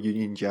bulldogs with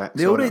Union Jacks.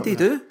 They already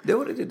do.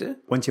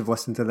 Once you've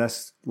listened to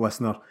this,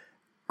 listener,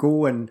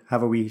 go and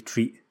have a wee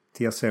treat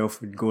to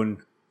yourself and go and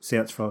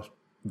search for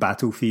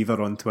Battle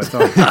Fever on Twitter.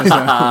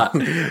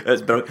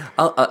 It's brilliant.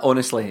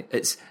 Honestly,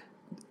 it's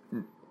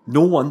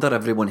no wonder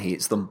everyone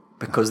hates them,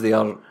 because they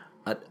are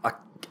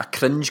a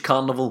cringe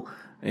carnival,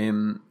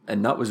 and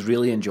that was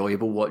really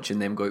enjoyable watching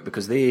them go out,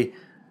 because they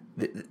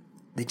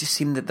just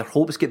seem that their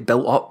hopes get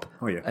built up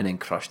and then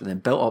crushed, and then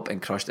built up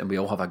and crushed, and we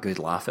all have a good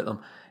laugh at them.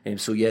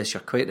 So yes,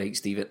 you're quite right,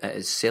 Stephen. It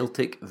is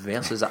Celtic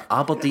versus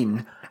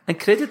Aberdeen. And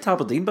credit to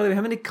Aberdeen, by the way.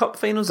 How many cup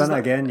finals is that?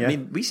 Again, yeah. I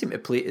mean, we seem to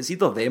play, it's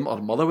either them or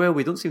Motherwell.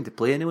 We don't seem to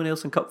play anyone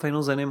else in cup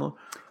finals anymore.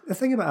 The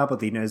thing about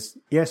Aberdeen is,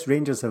 yes,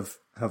 Rangers have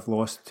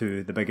lost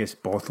to the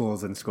biggest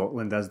bottlers in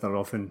Scotland, as they're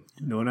often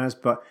known as,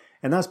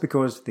 and that's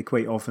because they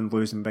quite often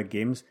lose in big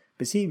games.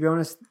 But see, to be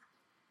honest,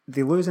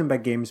 they lose in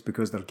big games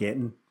because they're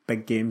getting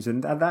big games,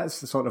 and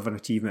that's sort of an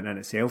achievement in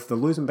itself. They're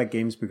losing big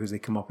games because they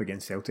come up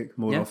against Celtic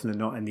more often than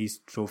not in these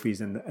trophies,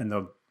 and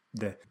they're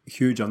the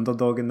huge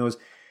underdog in those.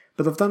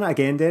 But they've done it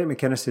again. Derek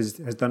McInnes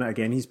has done it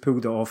again. He's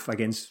pulled it off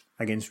against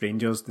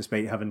Rangers,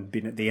 despite having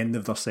been at the end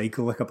of their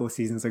cycle a couple of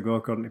seasons ago,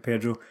 according to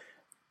Pedro.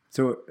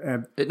 So,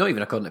 not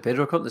even according to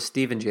Pedro, according to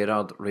Steven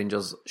Gerrard,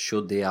 Rangers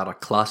showed they are a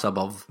class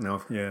above.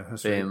 No, yeah,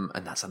 that's right.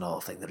 And that's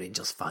another thing the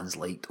Rangers fans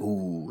liked.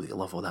 Oh, they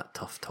love all that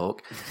tough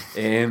talk.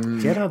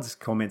 Gerrard's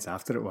comments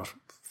after it were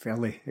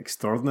fairly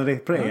extraordinary,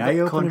 pretty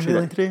eye-opening.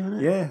 Contradictory,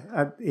 really.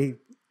 Yeah, he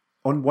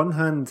on one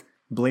hand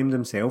blamed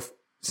himself.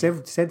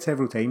 Said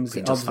several times.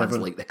 Rangers fans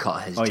like the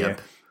cut of his jib.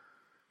 Yeah.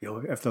 You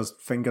know, if there's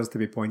fingers to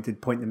be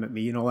pointed, point them at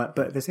me and all that.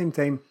 But at the same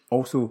time,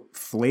 also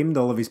flamed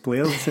all of his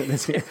players.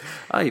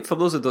 Aye, for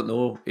those that don't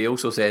know, he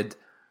also said,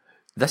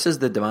 "This is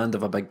the demand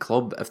of a big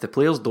club. If the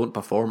players don't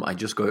perform, I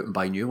just go out and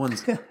buy new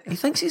ones." He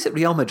thinks he's at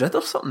Real Madrid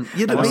or something.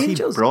 You're the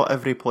Rangers. He brought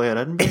every player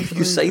in.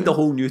 You signed a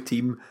whole new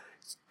team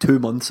 2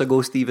 months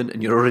ago, Stephen,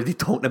 and you're already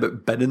talking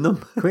about binning them.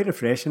 Quite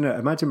refreshing.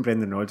 Imagine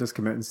Brendan Rodgers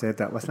came out and said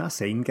that, listen, I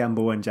signed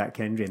Gamboa and Jack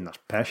Hendry and they're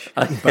pish.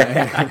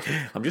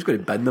 I'm just going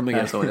to bin them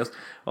against someone else.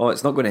 Oh,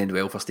 it's not going to end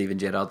well for Steven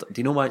Gerrard. Do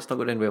you know why it's not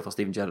going to end well for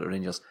Steven Gerrard at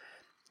Rangers?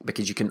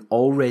 Because you can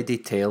already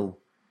tell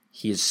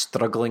he is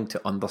struggling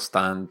to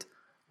understand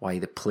why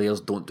the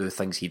players don't do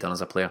things he done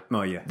as a player.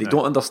 Oh, yeah. They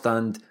don't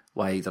understand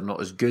why they're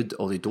not as good,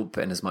 or they don't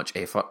put in as much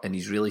effort, and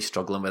he's really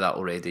struggling with that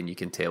already, and you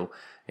can tell.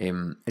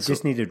 It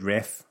just needed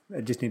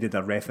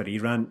a referee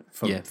rant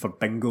for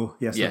bingo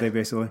yesterday,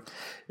 basically.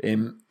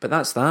 But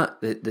that's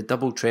that. The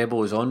double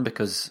treble is on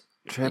because...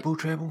 Treble?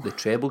 The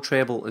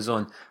treble is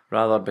on,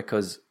 rather,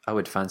 because I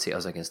would fancy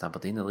us against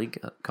Aberdeen in the League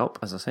Cup,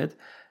 as I said.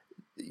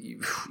 You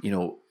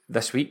know,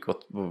 this week,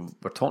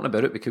 we're talking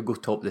about it, we could go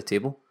top of the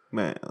table.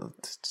 Well,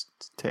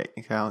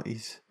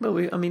 technicalities. Well,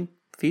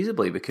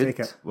 feasibly we could.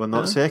 We're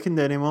not second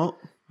anymore.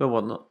 Well,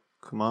 we're not.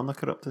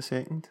 Kilmarnock are up to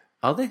second.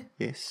 Are they?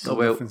 Yes. Oh,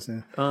 well.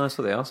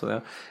 So they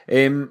are.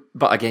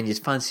 But again, you'd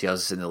fancy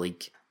us in the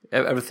league.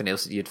 Everything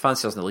else, you'd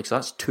fancy us in the league. So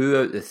that's 2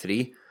 out of the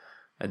 3.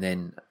 And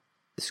then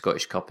the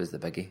Scottish Cup is the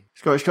biggie.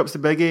 Scottish Cup's the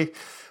biggie.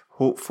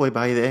 Hopefully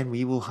by then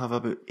we will have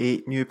about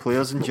 8 new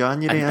players in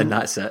January. And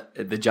that's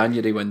it. The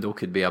January window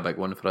could be a big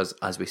one for us,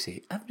 as we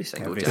say, every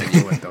single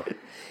January window.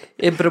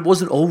 But it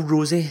wasn't all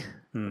rosy.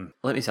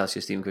 Let me ask you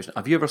a Stephen question.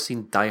 Have you ever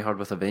seen Die Hard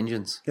with a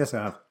Vengeance? Yes,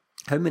 I have.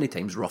 How many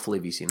times roughly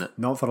have you seen it?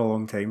 Not for a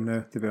long time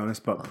now, to be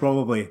honest, but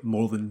probably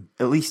more than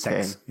at least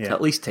 6. 10. Yeah.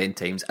 At least 10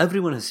 times.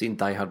 Everyone has seen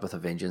Die Hard with a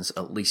Vengeance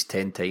at least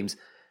 10 times.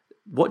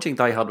 Watching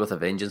Die Hard with a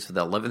Vengeance for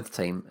the 11th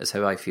time is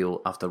how I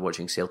feel after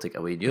watching Celtic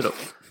away in Europe.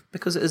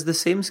 Because it is the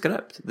same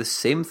script. The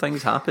same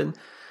things happen.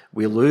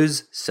 We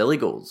lose silly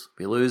goals.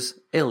 We lose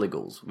early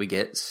goals. We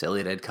get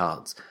silly red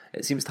cards.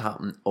 It seems to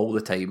happen all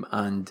the time.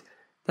 And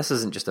this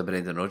isn't just a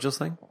Brendan Rodgers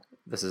thing.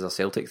 This is a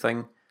Celtic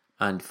thing.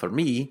 And for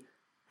me,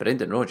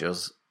 Brendan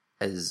Rodgers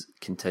is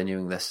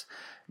continuing this.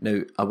 Now,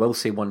 I will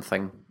say one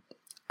thing.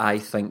 I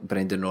think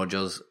Brendan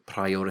Rodgers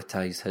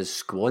prioritised his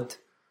squad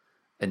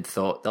and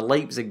thought the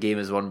Leipzig game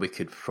is one we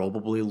could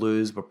probably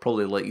lose. We're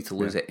probably likely to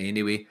lose it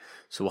anyway.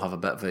 So we'll have a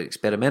bit of an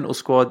experimental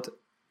squad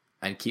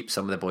and keep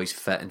some of the boys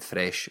fit and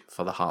fresh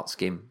for the Hearts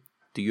game.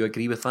 Do you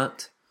agree with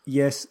that?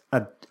 Yes,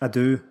 I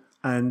do.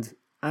 And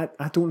I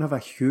don't have a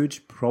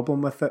huge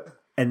problem with it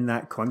in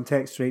that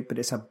context, right? But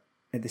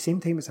at the same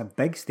time, it's a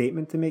big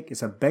statement to make.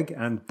 It's a big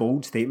and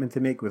bold statement to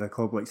make with a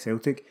club like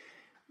Celtic.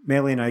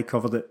 Melly and I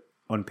covered it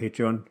on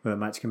Patreon with a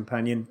match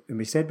companion, and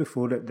we said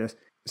before that this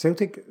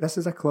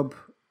is a club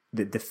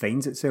that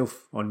defines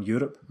itself on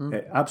Europe.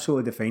 It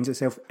absolutely defines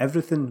itself.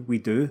 Everything we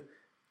do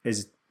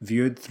is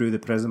viewed through the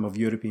prism of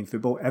European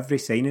football. Every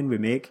signing we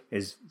make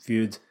is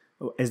viewed,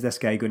 is this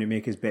guy going to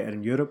make us better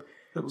in Europe?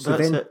 So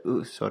that's it.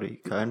 Oh,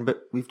 sorry, Karen,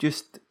 but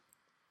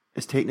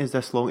it's taken us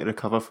this long to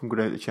recover from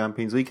going out of the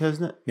Champions League,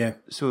 hasn't it? Yeah.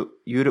 So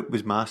Europe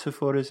was massive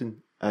for us, and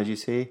as you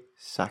say,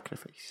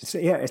 sacrifice. So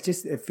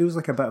it feels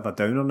like a bit of a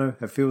downer now.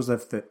 It feels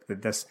as if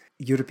that this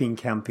European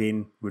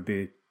campaign would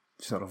be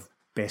sort of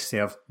best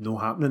served, no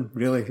happening,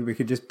 really. We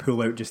could just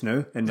pull out just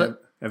now and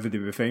everybody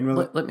would be fine with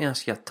it. Let me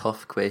ask you a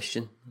tough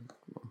question.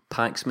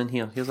 Paxman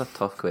here, here's a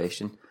tough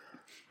question.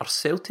 Are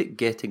Celtic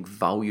getting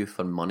value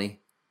for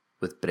money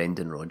with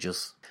Brendan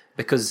Rodgers?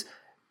 Because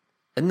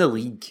in the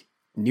league,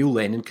 Neil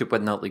Lennon could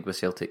win that league with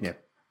Celtic. Yeah.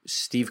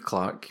 Steve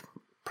Clarke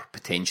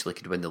potentially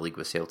could win the league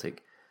with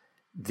Celtic.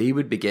 They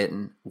would be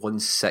getting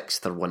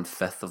 1/6 or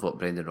 1/5 of what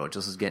Brendan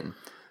Rodgers is getting.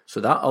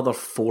 So that other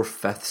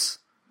 4/5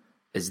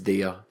 is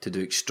there to do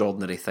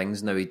extraordinary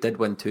things. Now, he did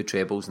win 2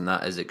 trebles, and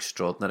that is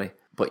extraordinary.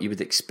 But you would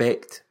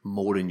expect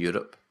more in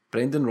Europe.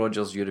 Brendan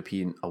Rodgers'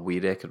 European away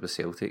record with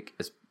Celtic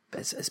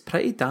is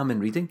pretty damning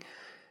reading.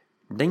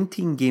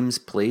 19 games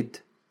played,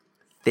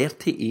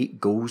 38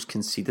 goals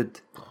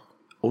conceded,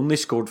 only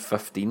scored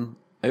 15.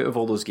 Out of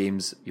all those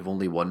games, you've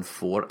only won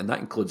 4, and that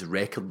includes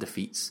record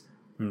defeats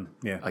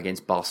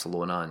against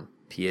Barcelona and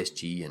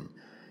PSG. And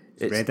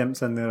Red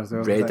Imps in there as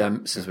well. Red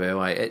Imps as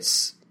well.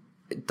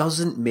 It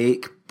doesn't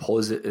make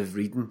positive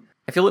reading.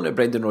 If you're looking at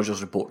Brendan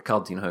Rodgers' report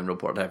card, you know how in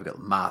report I've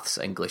got maths,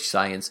 English,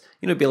 science,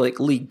 it'd be like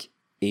league,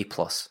 A+.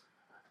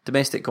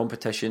 Domestic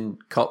competition,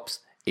 cups,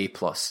 A+.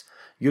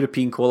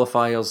 European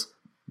qualifiers,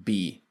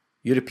 B.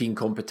 European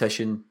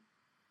competition,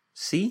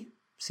 C?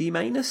 C-,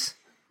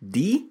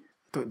 D?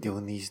 Don't deal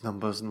in these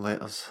numbers and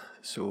letters.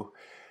 So,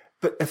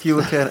 but if you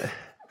look at it,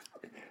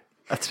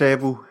 a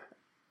treble,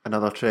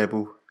 another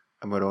treble,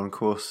 and we're on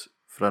course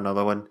for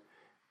another one.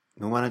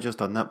 No manager's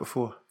done that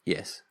before.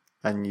 Yes.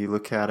 And you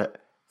look at it,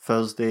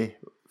 Thursday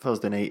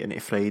night into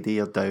Friday,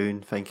 you're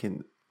down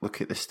thinking, look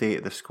at the state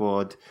of the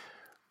squad,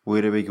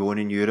 where are we going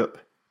in Europe?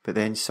 But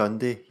then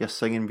Sunday, you're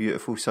singing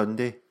Beautiful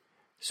Sunday.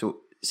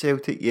 So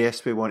Celtic,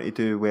 yes, we want to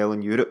do well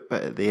in Europe,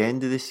 but at the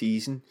end of the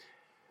season,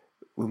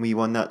 when we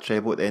won that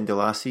treble at the end of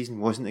last season,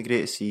 wasn't the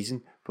greatest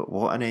season, but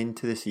what an end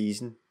to the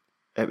season.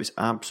 It was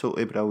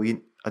absolutely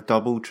brilliant. A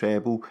double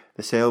treble,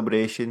 the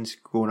celebrations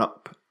going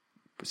up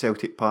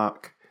Celtic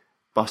Park,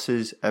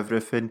 buses,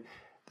 everything.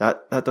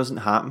 That doesn't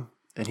happen,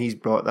 and he's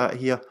brought that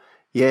here.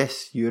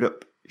 Yes,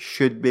 Europe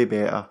should be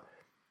better.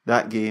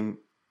 That game,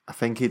 I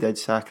think he did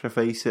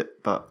sacrifice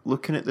it, but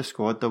looking at the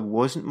squad, there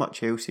wasn't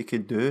much else he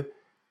could do.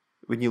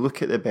 When you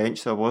look at the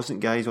bench, there wasn't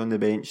guys on the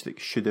bench that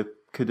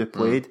could have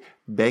played.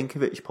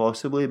 Benkovic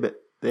possibly, but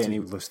then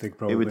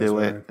Lustig he would have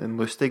well. let in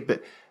Lustig,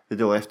 but they'd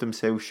have left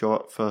themselves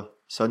short for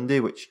Sunday,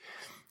 which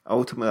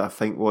ultimately I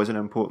think was an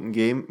important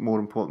game, more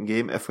important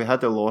game. If we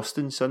had lost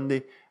on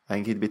Sunday, I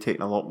think he'd be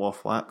taking a lot more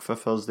flack for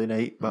Thursday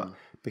night, but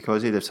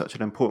because he'd have such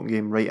an important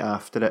game right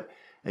after it,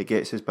 it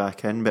gets us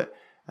back in. But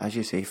as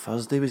you say,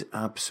 Thursday was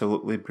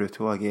absolutely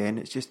brutal again.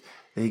 It's just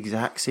the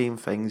exact same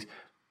things.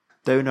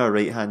 Down our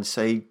right hand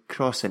side,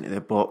 cross into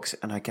the box,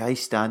 and a guy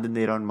standing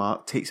there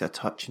unmarked takes a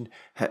touch and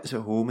hits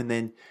it home. And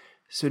then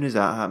as soon as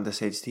that happened, I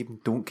said, Stephen,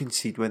 don't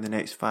concede within the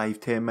next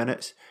 5-10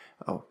 minutes.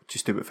 Oh,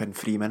 just do it within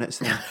 3 minutes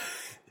then.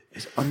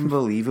 It's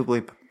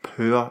unbelievably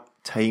poor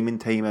time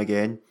and time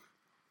again.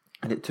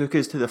 And it took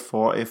us to the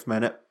 40th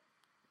minute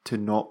to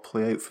not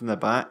play out from the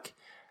back.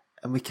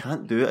 And we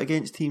can't do it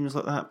against teams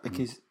like that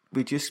because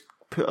we just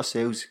put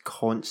ourselves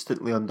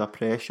constantly under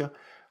pressure.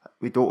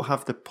 We don't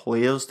have the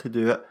players to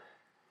do it.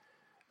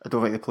 I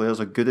don't think the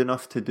players are good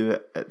enough to do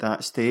it at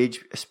that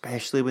stage,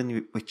 especially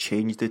when we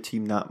changed the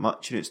team that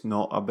much and it's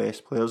not our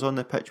best players on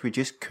the pitch. We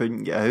just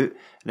couldn't get out,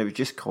 and it was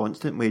just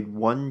constant. We had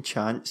one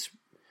chance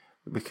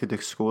we could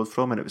have scored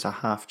from, and it was a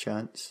half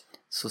chance.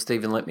 So,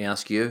 Stephen, let me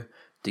ask you,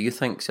 do you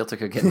think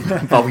Celtic are getting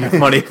value of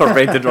money for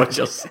Brendan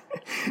Rodgers?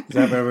 Is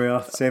that where we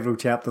are? Several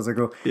chapters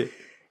ago. Yeah.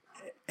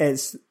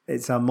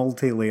 It's a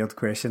multi-layered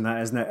question, that,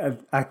 isn't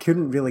it? I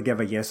couldn't really give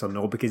a yes or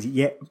no because,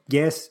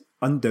 yes,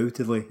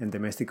 undoubtedly in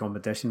domestic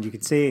competition, you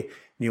could say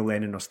Neil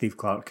Lennon or Steve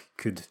Clarke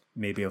could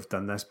maybe have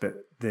done this,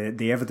 but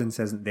the evidence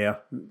isn't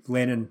there.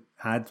 Lennon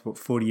had,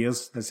 4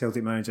 years as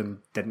Celtic manager and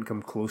didn't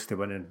come close to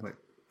winning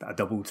a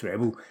double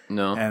treble.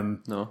 No.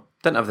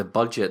 Didn't have the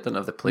budget, didn't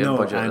have the player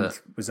budget. And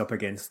was up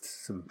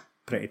against some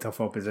pretty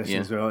tough opposition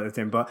as well at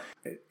the time. But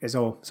it's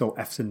all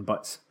ifs and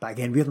buts. But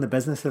again, we're in the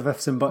business of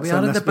ifs and buts. We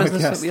are in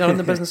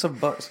the business of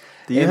buts.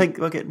 Do you think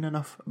we're getting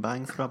enough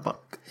bang for a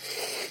buck?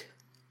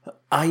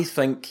 I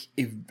think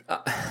he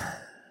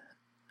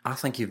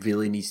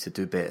really needs to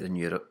do better in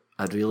Europe.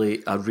 I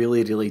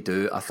really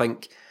do. I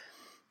think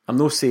I'm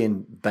not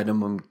saying bin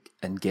him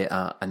and get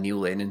a Neil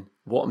Lennon.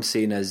 What I'm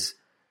saying is,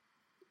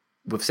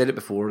 we've said it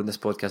before in this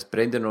podcast,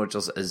 Brendan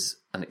Rodgers is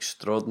an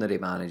extraordinary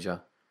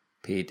manager,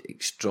 paid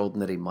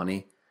extraordinary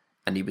money,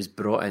 and he was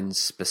brought in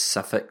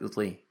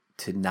specifically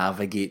to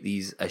navigate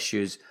these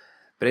issues.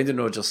 Brendan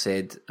Rodgers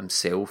said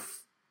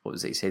himself, what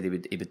was it? He said he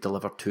would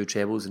deliver 2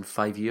 trebles in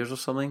 5 years or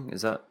something.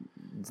 Is that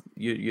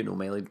you know,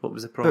 Melly? What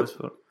was the promise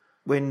for?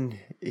 When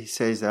he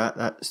says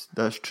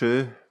that's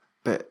true,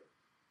 but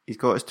he's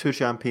got his 2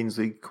 Champions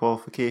League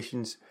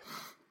qualifications.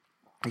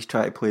 He's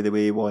trying to play the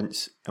way he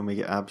wants, and we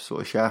get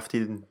absolutely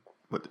shafted. And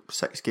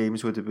 6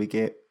 games? What did we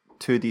get?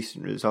 2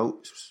 decent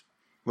results.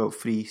 Well,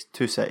 2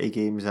 City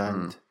games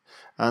and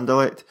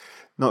Anderlecht.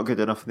 Not good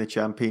enough in the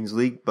Champions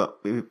League,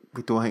 but we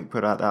don't think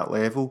we're at that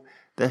level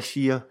this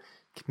year.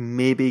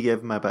 maybe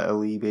give him a bit of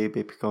leeway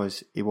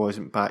because he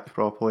wasn't back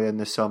properly in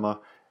the summer.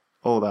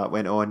 All that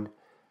went on.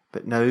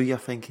 But now you're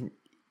thinking,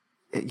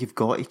 you've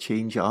got to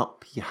change it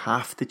up. You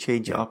have to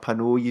change it up. I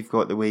know you've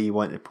got the way you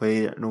want to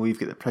play. I know you've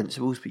got the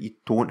principles, but you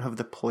don't have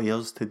the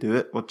players to do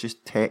it. We're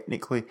just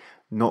technically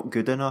not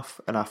good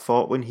enough. And I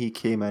thought when he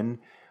came in,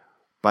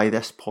 by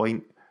this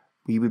point,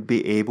 we would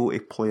be able to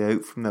play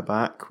out from the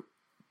back,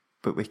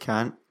 but we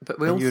can't. But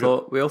we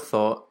all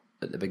thought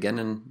at the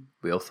beginning,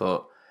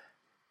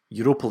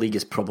 Europa League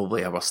is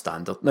probably our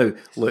standard. Now,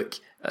 look,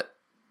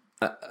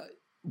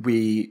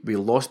 we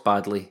lost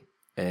badly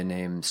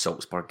in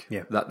Salzburg.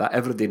 Yeah. That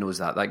everybody knows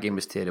that. That game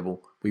was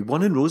terrible. We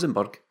won in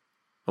Rosenborg.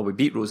 Or we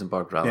beat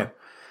Rosenborg, rather.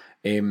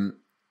 Yeah.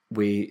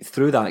 We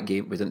threw that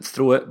game. We didn't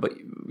throw it, but,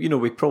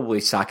 we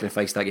probably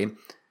sacrificed that game.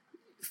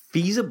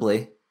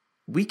 Feasibly,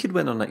 we could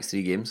win our next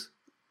 3 games.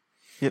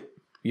 Yep.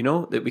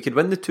 That we could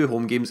win the 2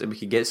 home games and we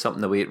could get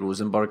something away at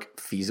Rosenborg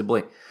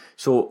feasibly.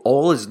 So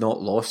all is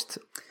not lost.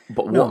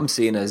 But what I'm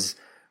saying is,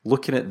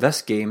 looking at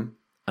this game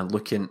and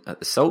looking at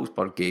the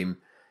Salzburg game,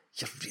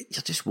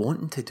 you're just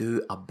wanting to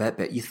do a bit.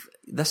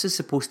 This is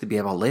supposed to be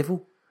our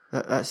level.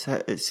 That's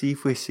it. See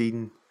if we've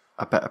seen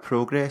a bit of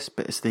progress,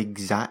 but it's the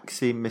exact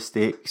same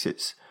mistakes.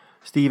 It's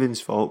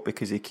Stephen's fault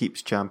because he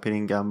keeps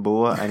championing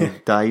Gamboa and he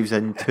dives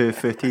in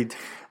 2-footed,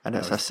 and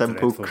it's a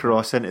simple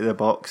cross into the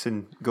box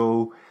and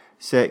goal.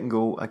 Second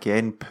goal,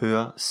 again,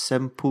 poor,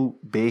 simple,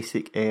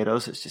 basic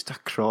errors. It's just a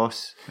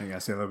cross. I think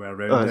that's the other way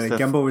around.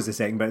 Gamboa was the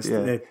second, but it's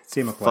the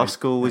same applies. First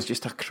goal was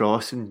just a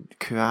cross and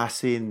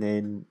Kouassi, and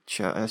then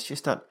it's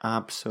just an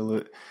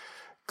absolute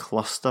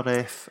cluster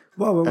F.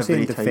 Well, what we're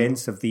saying in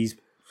defence of these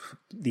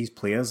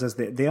players is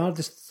that they are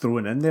just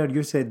thrown in there.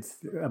 You said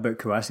about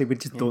Kouassi, we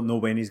just don't know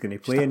when he's going to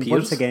play. And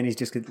once again, he's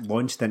just get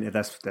launched into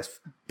this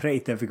pretty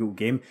difficult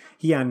game.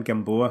 He and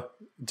Gamboa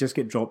just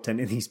get dropped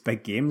into these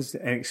big games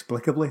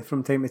inexplicably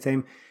from time to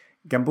time.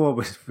 Gamboa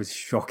was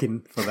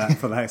shocking for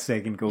that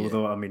second goal,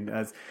 though. I mean,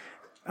 as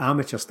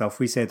amateur stuff,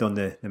 we said on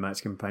the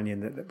match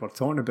companion that we're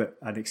talking about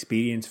an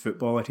experienced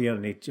footballer here,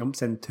 and he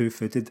jumps in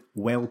 2-footed,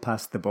 well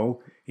past the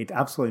ball. He'd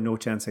absolutely no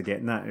chance of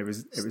getting that. It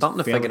was starting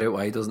to figure out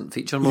why he doesn't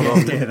feature more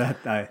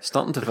often.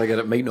 Starting to figure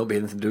it might not be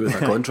anything to do with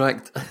a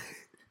contract.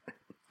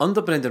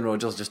 Under Brendan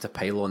Rodgers, just to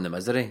pile on the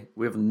misery,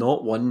 we have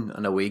not won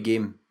an away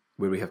game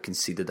where we have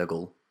conceded a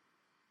goal.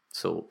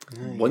 So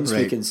once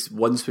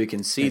we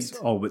concede, it's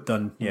all but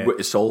done. Yeah,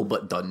 it's all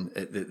but done.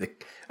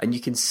 And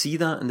you can see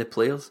that in the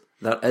players.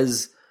 There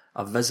is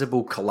a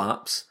visible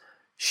collapse.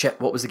 Shit,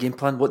 what was the game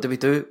plan? What did we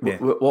do? Yeah.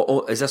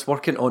 What, is this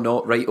working or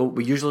not? Right,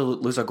 we usually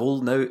lose a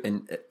goal now,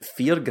 and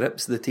fear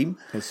grips the team.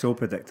 It's so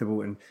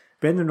predictable. And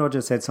Brendan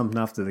Rodgers said something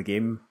after the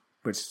game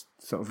which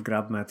sort of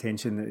grabbed my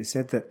attention. That he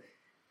said that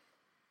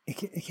he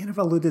kind of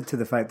alluded to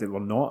the fact that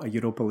we're not a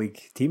Europa League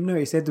team now.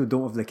 He said we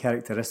don't have the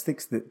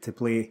characteristics to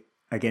play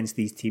against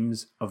these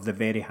teams of the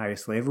very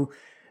highest level.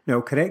 Now,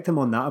 I'll correct him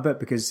on that a bit,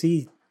 because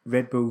see,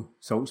 Red Bull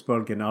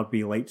Salzburg and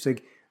RB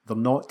Leipzig, they're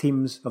not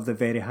teams of the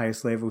very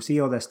highest level. See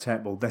all this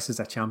chat, well, this is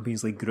a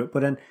Champions League group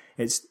we're in.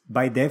 It's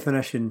by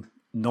definition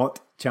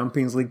not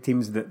Champions League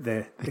teams. That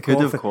they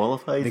could have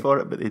qualified for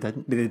it, but they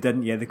didn't. But they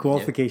didn't, yeah. The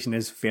qualification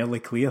is fairly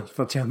clear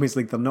for Champions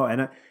League. They're not in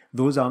it.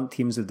 Those aren't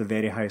teams of the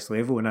very highest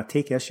level. And I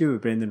take issue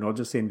with Brendan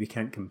Rodgers saying we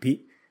can't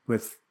compete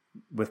with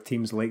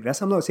teams like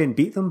this. I'm not saying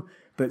beat them,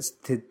 but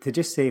to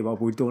just say, well,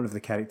 we don't have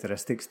the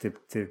characteristics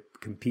to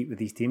compete with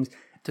these teams.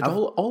 Did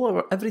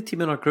every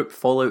team in our group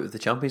fall out of the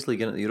Champions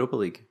League into the Europa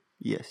League?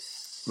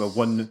 Yes. Well,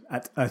 one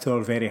at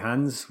our very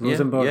hands,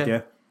 Rosenborg.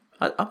 Yeah.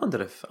 I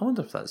wonder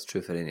if that's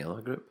true for any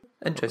other group.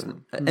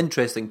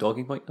 Interesting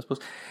talking point, I suppose.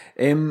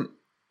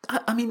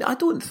 I mean, I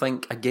don't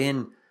think,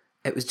 again,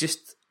 it was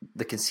just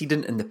the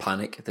conceding and the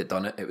panic that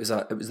done it. It was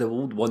the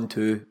old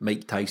 1-2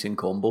 Mike Tyson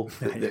combo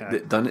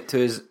that done it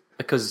to us,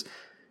 because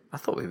I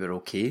thought we were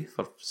okay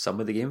for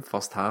some of the game.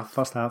 First half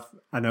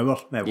an hour.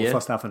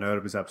 First half an hour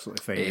was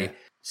absolutely fine.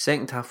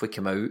 Second half we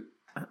came out.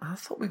 I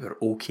thought we were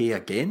okay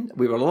again.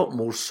 We were a lot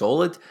more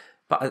solid,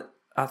 but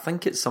I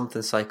think it's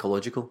something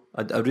psychological.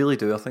 I really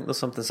do. I think there's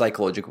something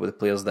psychological with the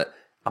players that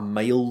a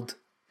mild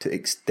to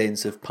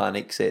extensive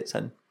panic sets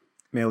in.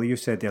 Mel, you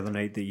said the other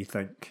night that you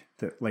think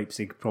that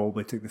Leipzig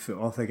probably took the foot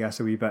off the gas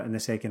a wee bit in the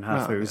second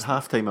half. It was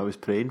half time. I was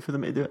praying for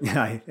them to do it.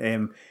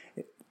 Yeah,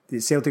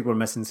 Celtic were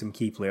missing some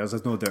key players.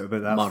 There's no doubt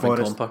about that. Marvin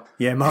Comper.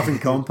 Yeah, Marvin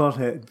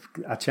Comper.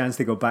 A chance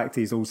to go back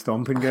to his old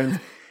stomping ground.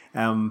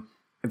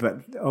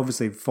 But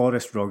obviously,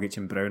 Forrest, Rogic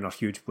and Brown are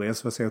huge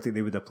players for Celtic.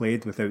 They would have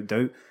played without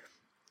doubt.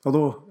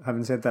 Although,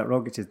 having said that,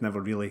 Rogic has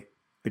never really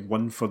been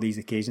one for these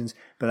occasions.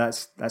 But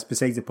that's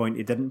besides the point.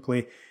 He didn't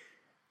play.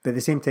 But at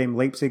the same time,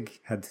 Leipzig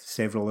had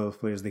several other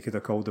players they could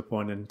have called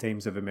upon in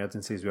times of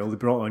emergency as well. They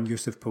brought on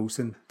Yusuf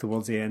Poulsen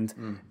towards the end.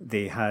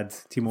 They had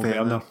Timo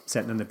Werner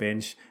sitting on the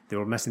bench. They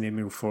were missing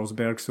Emil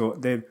Forsberg. So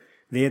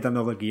they had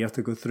another gear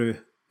to go through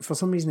for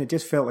some reason, it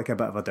just felt like a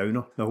bit of a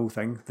downer, the whole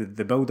thing.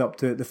 The build up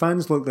to it. The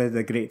fans looked like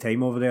a great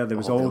time over there. There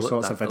was all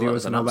sorts of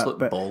videos and all that.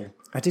 But ball.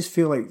 I just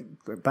feel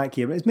like back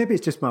here, maybe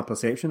it's just my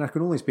perception. I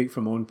can only speak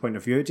from my own point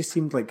of view. It just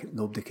seemed like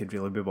nobody could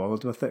really be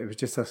bothered with it. It was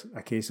just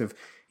a case of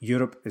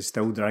Europe is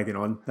still dragging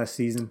on this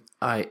season.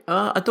 I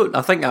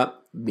think that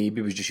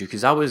maybe was just you,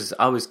 because I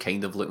was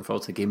kind of looking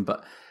forward to the game,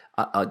 but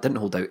I didn't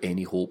hold out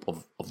any hope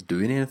of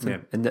doing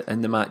anything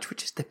in the match,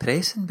 which is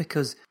depressing,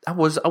 because I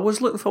was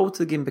looking forward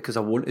to the game because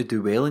I want to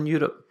do well in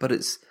Europe, but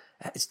it's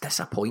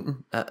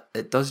disappointing.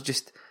 It does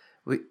just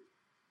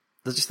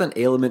there's just an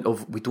element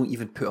of we don't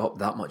even put up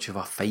that much of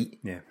a fight.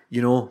 Yeah,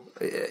 you know,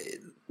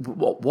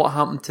 what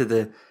happened to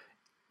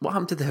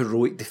the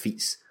heroic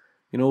defeats?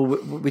 You know,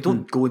 we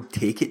don't go and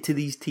take it to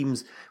these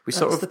teams.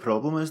 That's the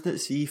problem, isn't it?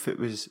 See, if it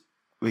was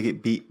we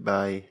get beat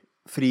by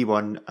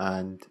 3-1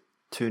 and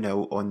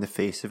 2-0 on the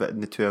face of it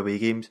in the 2 away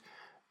games,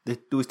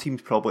 those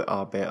teams probably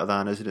are better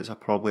than us, and it's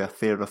probably a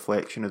fair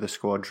reflection of the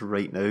squads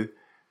right now.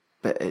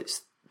 But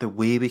it's the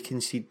way we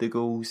concede the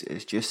goals.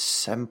 It's just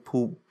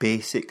simple,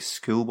 basic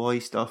schoolboy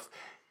stuff,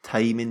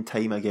 time and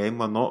time again.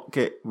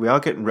 We are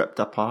getting ripped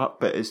apart,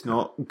 but it's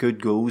not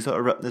good goals that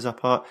are ripping us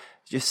apart.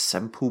 It's just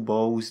simple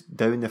balls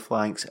down the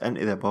flanks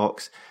into the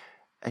box,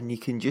 and you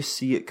can just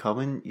see it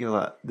coming. You're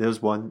like,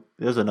 there's one,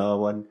 there's another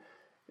one.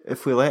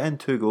 If we let in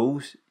 2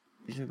 goals,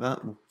 there's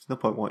no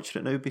point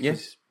watching it now,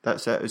 because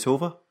that's it, it's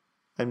over.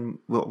 And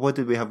what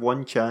did we have?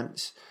 One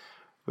chance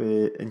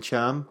in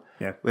Cham,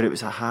 where it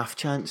was a half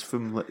chance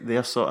from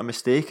their sort of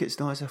mistake. It's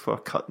not as if we're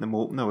cutting them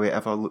open or we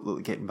ever look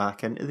like getting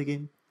back into the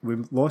game. We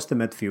lost the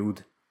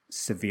midfield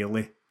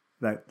severely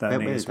that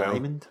night as well.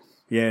 Diamond.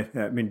 Yeah,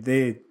 I mean,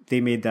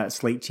 they made that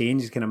slight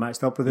change, kind of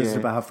matched up with us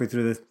about halfway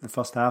through the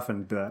first half,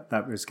 and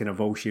that was kind of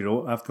all she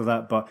wrote after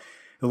that. But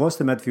they lost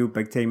the midfield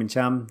big time, and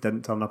Cham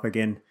didn't turn up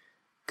again.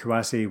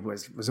 Kouassi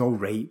was all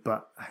right,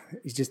 but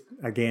he's just,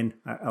 again,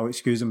 I'll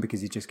excuse him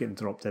because he's just getting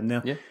dropped in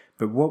there. Yeah.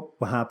 But what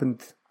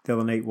happened the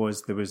other night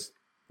was there was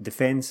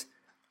defence,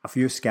 a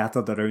few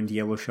scattered around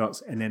yellow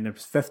shirts, and then there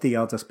was 50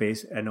 yards of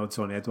space, and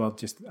Odsonne Edouard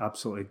just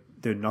absolutely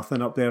doing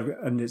nothing up there.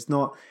 And it's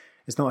not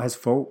his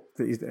fault.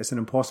 It's an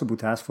impossible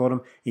task for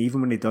him.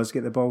 Even when he does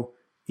get the ball,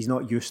 he's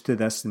not used to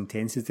this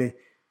intensity.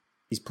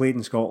 He's played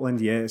in Scotland,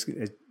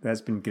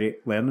 that's been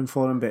great learning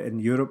for him, but in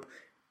Europe,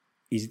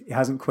 he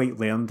hasn't quite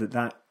learned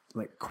that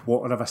like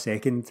quarter of a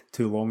second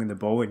too long in the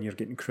ball and you're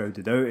getting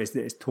crowded out.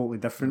 It's totally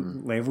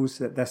different levels.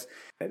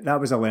 That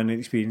was a learning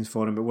experience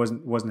for him. It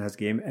wasn't his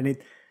game. And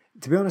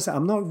to be honest,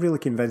 I'm not really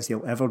convinced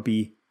he'll ever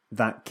be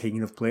that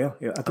kind of player.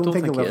 I don't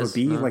think he'll ever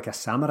be like a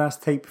Samaras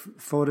type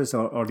for us,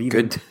 or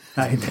even good.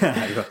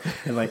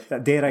 Like,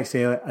 dare I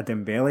say, a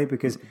Dembele,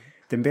 because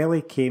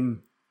Dembele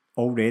came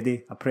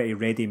already a pretty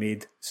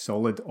ready-made,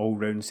 solid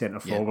all-round centre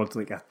forward,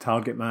 like a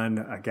target man,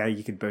 a guy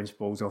you could bounce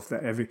balls off.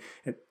 That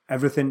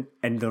everything,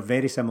 and they're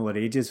very similar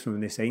ages from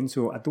when they signed.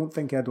 So I don't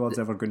think Edouard's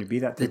ever going to be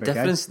that type of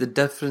guy. The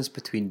difference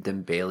between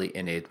Dembele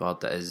and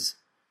Edouard is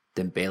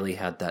Dembele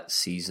had that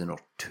season or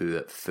 2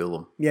 at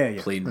Fulham,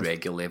 playing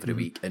regularly every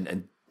week,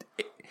 and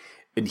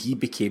he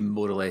became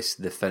more or less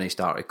the finished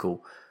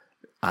article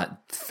at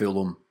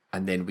Fulham,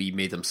 and then we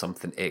made him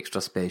something extra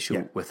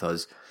special with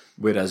us.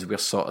 Whereas we're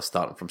sort of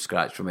starting from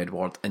scratch from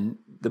Edouard. And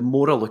the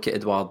more I look at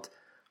Edouard,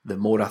 the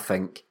more I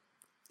think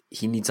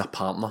he needs a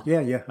partner.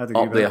 Yeah, I'd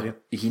agree up with there.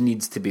 that, He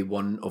needs to be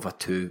one of a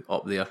 2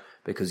 up there,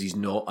 because he's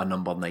not a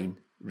number 9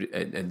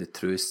 in the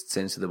truest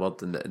sense of the word,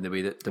 in the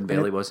way that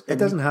Dembele was. It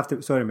doesn't have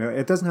to. Sorry, Mel.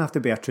 It doesn't have to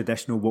be a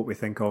traditional what we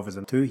think of as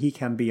a 2. He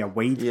can be a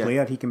wide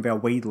player. He can be a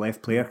wide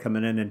left player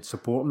coming in and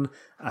supporting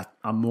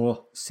a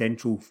more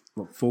central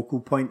focal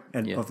point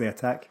of the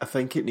attack. I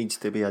think it needs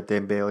to be a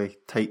Dembele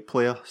type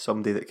player,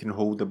 somebody that can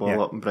hold the ball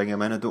up and bring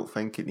him in. I don't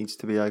think it needs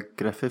to be a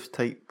Griffiths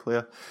type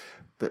player.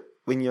 But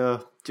when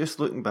you're just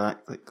looking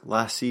back, like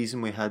last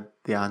season we had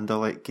the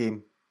Anderlecht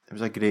game. It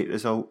was a great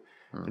result,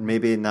 and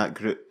maybe in that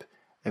group,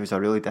 it was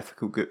a really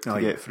difficult group to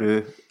get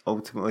through.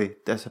 Ultimately,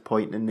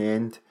 disappointing in the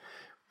end.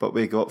 But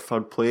we got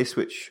 3rd place,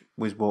 which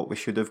was what we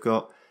should have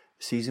got.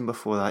 The season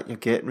before that, you're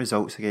getting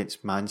results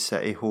against Man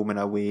City, home and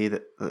away.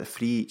 That the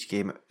 3 each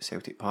game at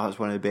Celtic Park is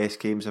one of the best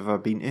games I've ever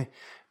been to.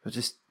 But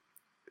just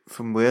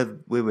from where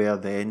we were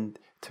then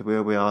to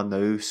where we are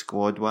now,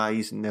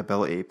 squad-wise, and the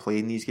ability to play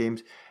in these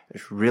games,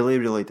 it's really,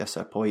 really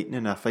disappointing.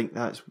 And I think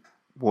that's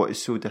what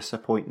is so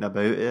disappointing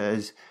about it,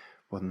 is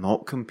we're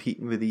not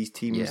competing with these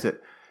teams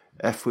that,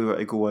 if we were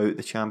to go out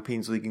the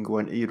Champions League and go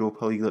into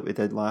Europa League like we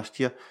did last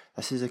year,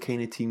 this is the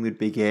kind of team we'd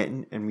be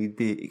getting and we'd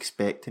be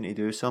expecting to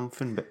do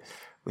something, but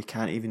we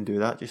can't even do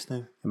that just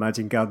now.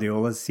 Imagine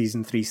Guardiola's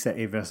Season 3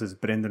 City versus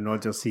Brendan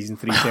Rodgers' Season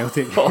 3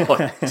 Celtic.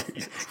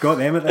 Got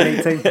them at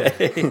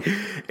the right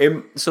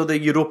time. So the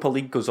Europa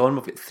League goes on.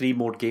 We've got 3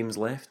 more games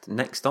left.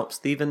 Next up,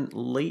 Stephen,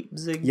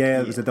 Leipzig.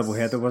 Yeah, it was a double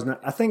header, wasn't it?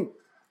 I think,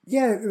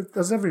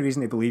 there's every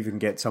reason to believe we can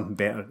get something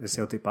better at the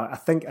Celtic Park. I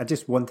think I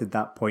just wanted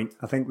that point.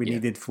 I think we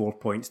needed 4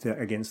 points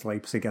against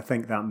Leipzig. I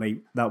think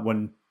that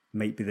one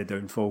might be the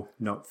downfall,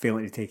 not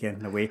failing to take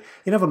anything away.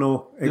 You never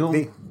know.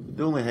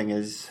 The only thing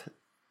is,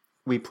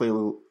 we play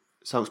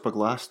Salzburg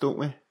last, don't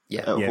we?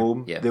 Yeah. at Yeah.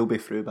 home. Yeah. They'll be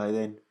through by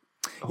then.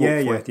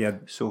 Yeah, Hopefully. yeah.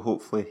 So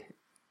hopefully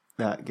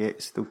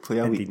they'll play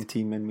a weakened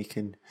team and we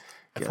can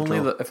get If a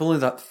draw. only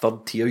that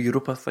third tier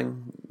Europa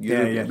thing,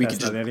 Yeah, we that's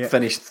could not there just yet.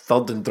 finish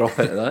third and drop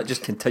into that,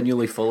 just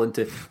continually fall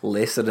into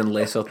lesser and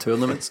lesser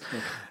tournaments.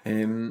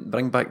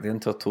 Bring back the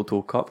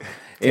Intertoto Cup.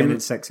 10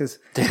 and sixes.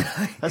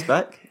 That's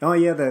back. Oh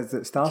yeah,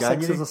 the Star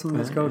January. Sixes or something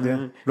it's called.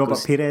 Yeah,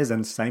 Robert Perez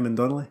and Simon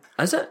Donnelly.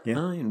 Is it? Yeah.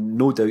 Aye,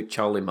 no doubt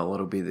Charlie Miller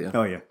will be there.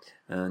 Oh yeah.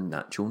 And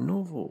Nacho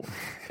Novo.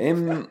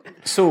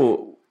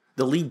 So,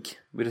 the league.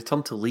 We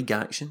return to league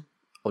action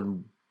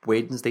on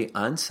Wednesday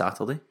and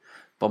Saturday.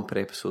 Bumper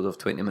episode of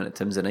 20 Minute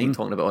Tim's the Night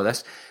talking about all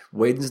this.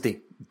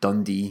 Wednesday,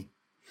 Dundee.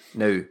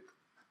 Now,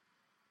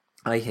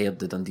 I heard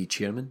the Dundee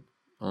chairman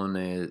on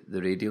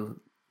the radio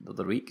the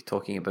other week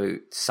talking about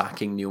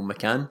sacking Neil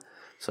McCann.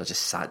 So I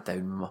just sat down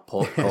with my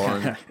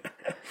popcorn,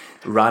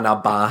 ran a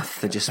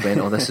bath, and just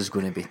went, "Oh, this is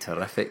going to be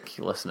terrific."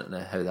 Listening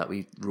to how that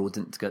wee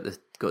rodent got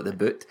the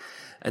boot,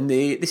 and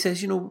they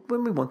says,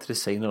 when we wanted to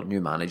sign our new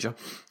manager,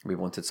 we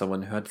wanted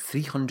someone who had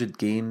 300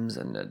 games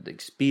and had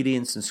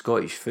experience in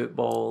Scottish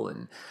football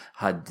and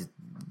had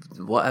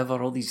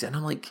whatever all these, and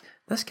I'm like,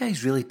 this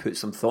guy's really put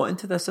some thought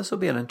into this. This will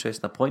be an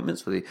interesting appointment.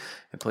 So he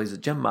plays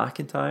with Jim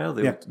McIntyre,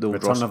 the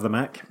Return of the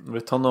Mac.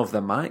 Return of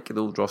the Mac, the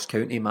old Ross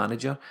County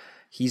manager.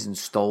 He's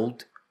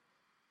installed.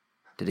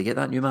 Did he get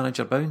that new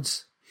manager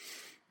bounce?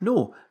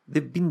 No,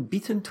 they've been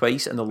beaten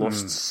twice and they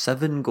lost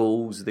 7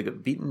 goals. They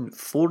got beaten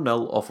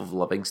 4-0 off of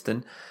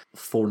Livingston,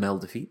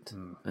 4-0 defeat.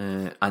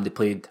 And they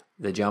played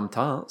the Jam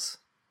Tarts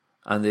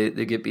and they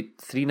get beat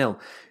 3-0.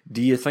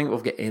 Do you think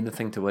we've got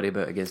anything to worry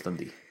about against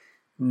Dundee?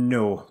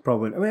 No,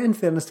 probably. I mean, in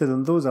fairness to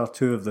them, those are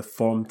two of the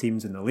form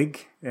teams in the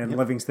league,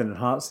 Livingston and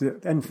Hearts.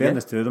 In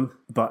fairness to them,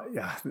 but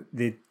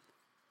they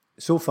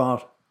so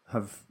far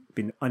have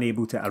been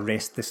unable to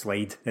arrest the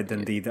slide at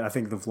Dundee. I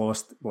think they've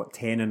lost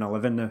 10 and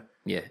 11 now.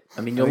 Yeah,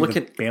 I mean,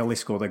 They've barely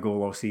scored a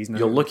goal all season.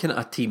 You're looking at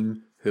a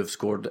team who have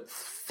scored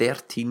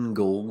 13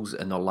 goals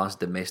in their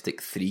last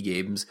domestic 3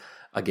 games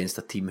against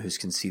a team who's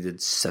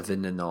conceded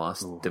 7 in the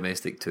last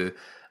domestic 2.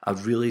 I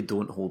really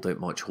don't hold out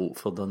much hope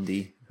for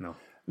Dundee.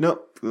 No,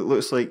 it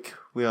looks like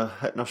we are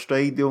hitting our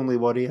stride. The only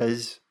worry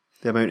is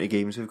the amount of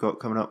games we've got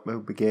coming up.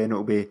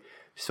 It'll be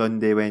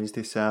Sunday,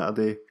 Wednesday,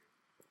 Saturday,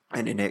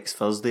 and the next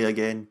Thursday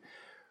again.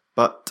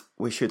 But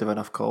we should have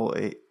enough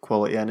quality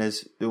in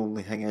us. The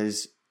only thing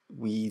is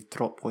we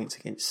dropped points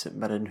against St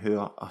Mirren, who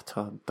are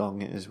utter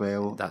dung as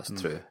well. That's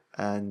true.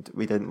 And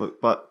we didn't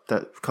look, but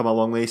that's come a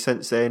long way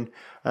since then.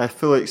 I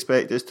fully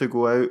expect us to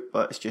go out,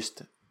 but it's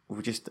just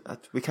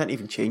we can't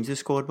even change the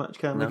squad much,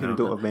 can we? We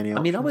don't have many options.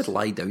 I mean, I would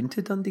lie down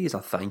to Dundee as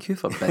a thank you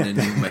for binning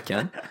Neil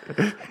McCann.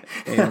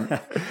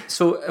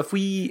 So if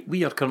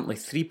we are currently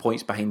 3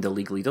 points behind the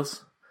league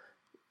leaders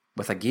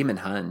with a game in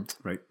hand,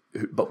 Right.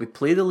 But we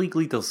play the league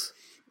leaders.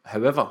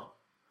 However,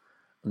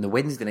 on the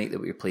Wednesday night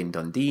that we were playing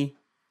Dundee,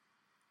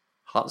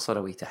 Hearts are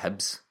away to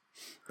Hibs.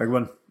 Big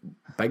one.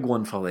 Big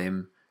one for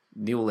them.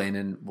 Neil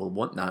Lennon will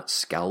want that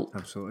scalp.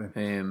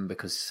 Absolutely.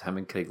 Because him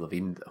and Craig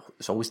Levein,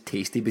 it's always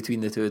tasty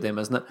between the two of them,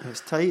 isn't it?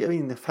 It's tight. I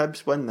mean, if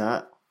Hibs win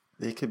that,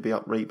 they could be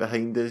up right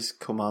behind us.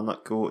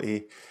 Kilmarnock go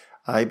to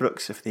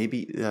Ibrox. If they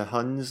beat the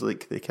Huns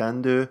like they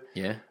can do,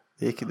 Yeah.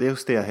 they'll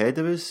stay ahead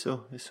of us.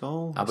 So it's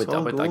all. I would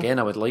go. again.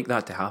 I would like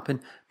that to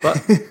happen,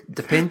 but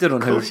depending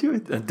on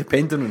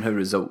how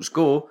results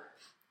go,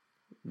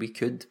 we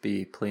could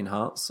be playing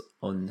Hearts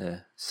on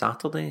the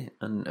Saturday,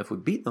 and if we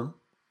beat them,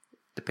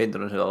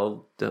 depending on how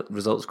all the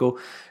results go,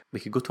 we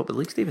could go top of the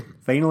league, Stephen.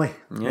 Finally.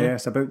 Yeah,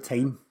 it's about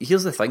time.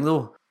 Here's the thing,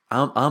 though.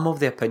 I'm of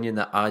the opinion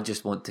that I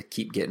just want to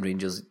keep getting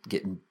Rangers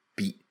getting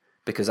beat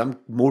because I'm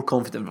more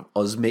confident of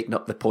us making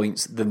up the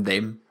points than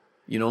them.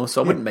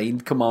 So I wouldn't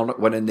mind Kilmarnock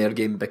winning their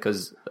game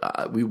because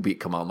we'll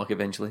beat Kilmarnock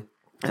eventually.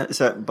 That's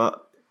it.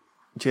 But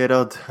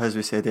Gerrard, as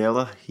we said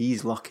earlier,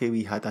 he's lucky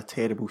we had a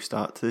terrible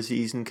start to the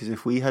season because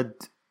if we had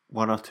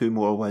 1 or 2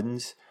 more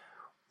wins,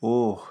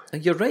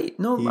 You're right.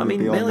 No, he I would mean,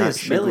 be on that Melius,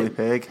 sugary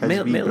peg.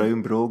 His wee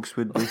brown brogues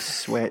would be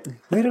sweating.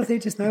 Where are they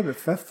just now? About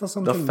 5th or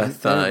something? They're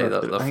 5th, aye. I think They're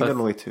they're 5th.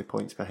 only 2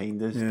 points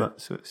behind us, but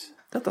so it's.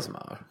 That doesn't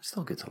matter. It's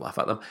still good to laugh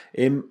at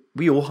them.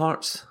 We owe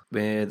Hearts.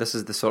 This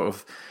is the sort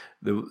of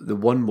the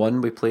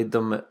 1-1 we played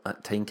them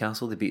at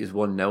Tynecastle. They beat us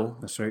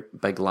 1-0. That's right.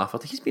 Big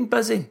Lafferty. He's been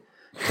busy.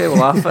 Phil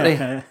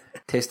Lafferty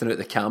testing out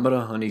the camera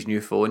on his new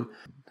phone.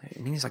 I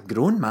mean, he's a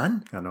grown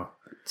man. I know.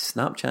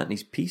 Snapchatting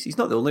his piece. He's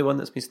not the only one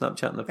that's been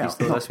Snapchatting their piece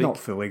this week. Not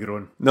fully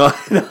grown. No,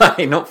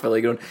 not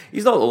fully grown.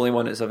 He's not the only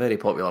one. It's a very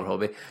popular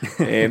hobby.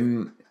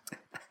 What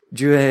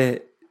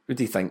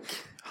do you think?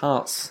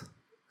 Hearts?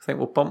 Think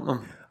we'll pump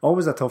them?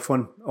 Always a tough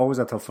one. Always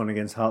a tough one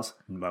against Hearts.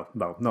 Well,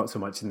 not so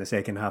much in the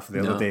second half of the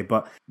other day,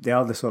 but they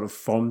are the sort of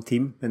form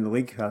team in the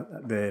league.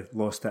 They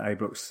lost to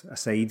Ibrox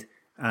aside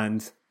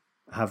and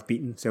have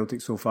beaten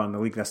Celtic so far in the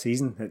league this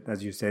season.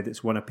 As you said,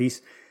 it's 1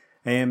 apiece.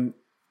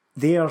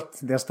 They're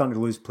starting to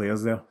lose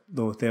players there,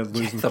 though. They're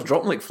losing. They're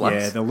dropping like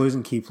flies. Yeah, they're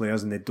losing key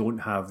players, and they don't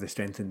have the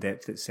strength and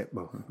depth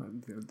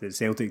that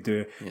Celtic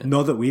do. Yeah.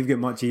 Not that we've got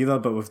much either,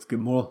 but we've got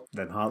more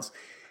than Hearts.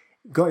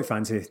 Got to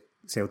fancy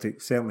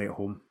Celtic, certainly at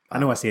home. I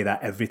know I say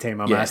that every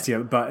time I'm asked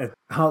here, but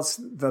Hearts,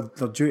 they're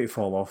due to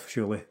fall off,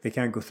 surely. They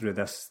can't go through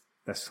this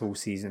whole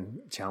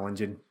season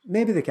challenging.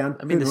 Maybe they can.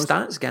 I mean, the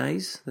stats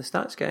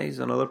guys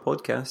on other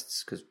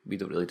podcasts, because we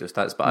don't really do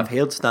stats, but I've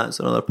heard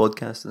stats on other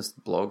podcasts and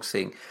blogs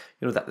saying,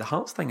 that the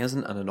Hearts thing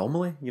isn't an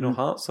anomaly.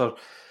 Hearts are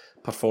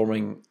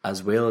performing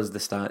as well as the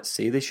stats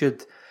say they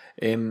should.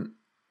 And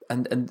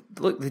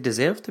look, they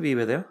deserve to be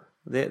where they are.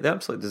 They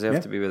absolutely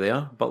deserve to be where they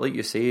are. But like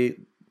you say,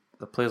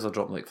 the players are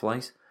dropping like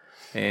flies.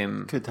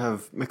 Could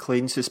have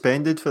McLean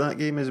suspended for that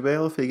game as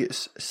well if he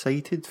gets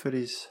cited for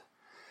his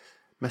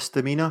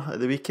misdemeanour at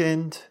the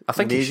weekend. I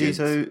think he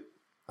should. Out.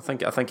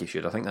 I think he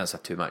should. I think that's a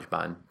 2-match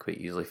ban quite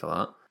easily for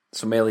that.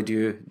 So Melly,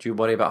 do you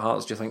worry about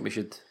Hearts? Do you think we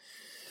should?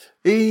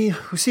 We'll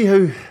see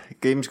how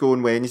games go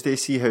on Wednesday.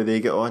 See how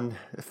they get on.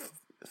 If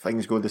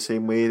things go the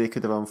same way, they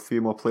could have a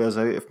few more players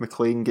out if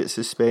McLean gets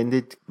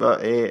suspended.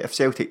 But if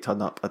Celtic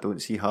turn up, I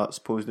don't see Hearts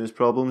posing as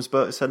problems.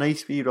 But it's a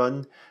nice wee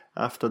run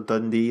after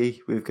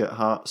Dundee. We've got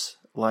Hearts,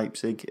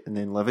 Leipzig and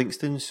then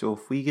Livingston. So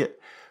if we get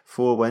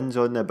 4 wins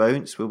on the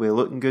bounce, we'll be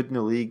looking good in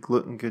the league,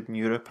 looking good in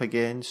Europe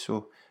again.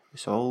 So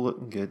it's all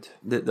looking good.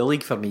 The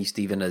league for me,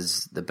 Stephen,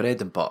 is the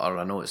bread and butter.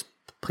 I know it's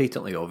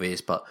blatantly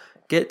obvious, but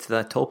get to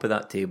the top of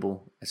that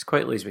table as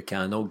quickly as we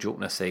can, all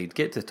joking aside.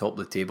 Get to the top of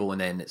the table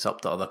and then it's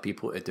up to other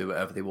people to do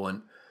whatever they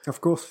want. Of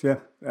course, yeah.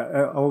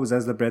 It always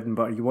is the bread and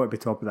butter. You want to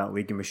be top of that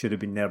league, and we should have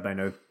been there by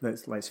now.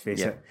 Let's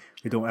face it.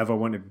 We don't ever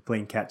want to be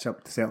playing catch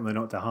up. Certainly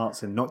not to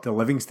Hearts and not to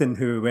Livingston,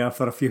 who we were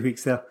for a few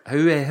weeks there.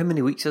 How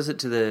many weeks is it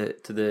to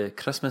the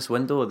Christmas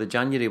window or the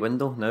January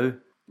window now?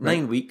 Right.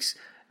 9 weeks.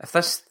 If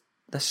this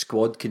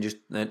squad can just,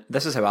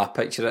 this is how I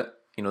picture it.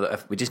 That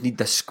if we just need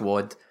this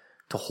squad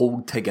to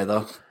hold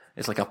together,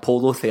 it's like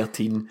Apollo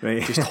 13.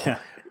 Right. Just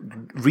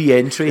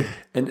re-entry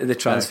into the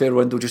transfer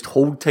window, just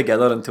hold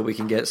together until we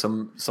can get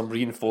some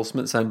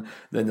reinforcements in,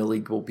 then the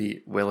league will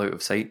be well out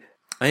of sight.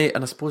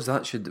 And I suppose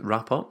that should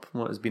wrap up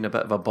what has been a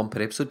bit of a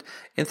bumper episode.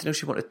 Anything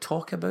else you want to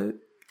talk about?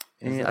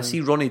 I see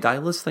Ronny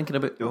Dylas thinking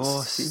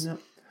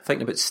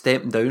about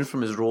stepping down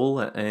from his role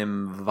at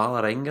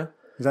Vålerenga.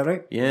 Is that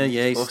right? Yeah.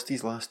 He's lost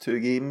his last 2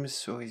 games,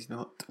 so he's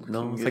not.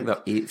 No, I think they're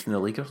 8th in the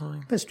league or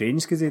something. A bit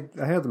strange because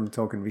I heard him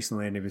talking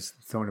recently, and he was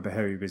talking about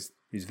how he was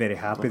very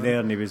happy there,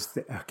 and he was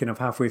kind of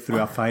halfway through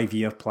a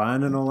 5-year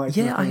plan and all that.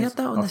 Yeah, I heard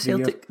that on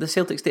the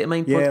Celtic State of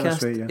Mind podcast.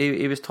 That's right, yeah.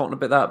 He was talking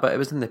about that, but it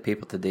was in the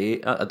paper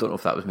today. I don't know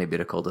if that was maybe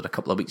recorded a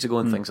couple of weeks ago,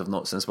 and things have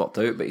not since worked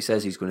out. But he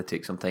says he's going to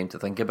take some time to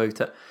think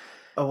about it.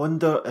 I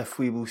wonder if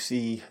we will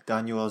see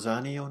Daniel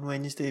Arzani on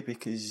Wednesday,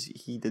 because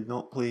he did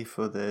not play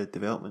for the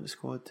development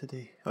squad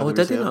today.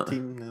 Did he not?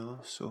 Team,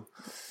 no, so.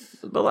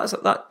 Well,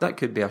 that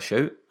could be a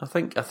shout. I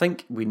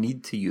think we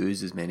need to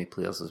use as many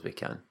players as we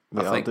can.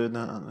 We are doing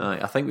that, aren't we?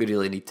 I think we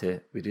really need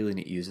to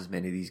use as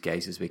many of these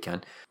guys as we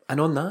can.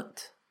 And on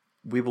that,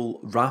 we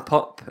will wrap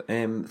up.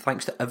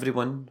 Thanks to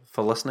everyone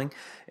for listening.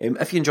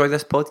 If you enjoy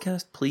this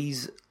podcast,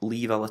 please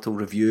leave a little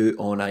review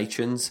on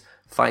iTunes.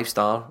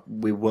 5-star.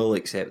 We will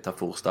accept a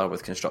 4-star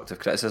with constructive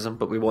criticism,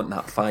 but we want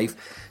that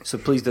 5. So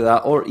please do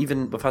that. Or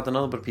even, we've had a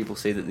number of people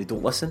say that they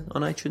don't listen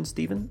on iTunes,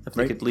 Stephen. If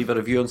they could leave a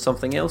review on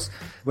something else.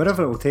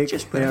 Wherever it will take.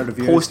 Just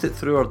post it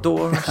through our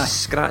door,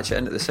 scratch it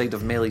into the side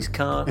of Melly's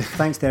car.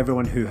 Thanks to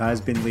everyone who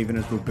has been leaving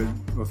us.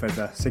 We've had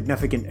a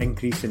significant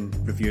increase in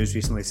reviews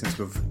recently since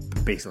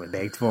we've basically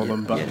begged for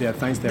them. But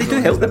thanks to everyone. They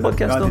do help the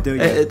podcast though. They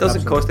do, it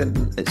doesn't cost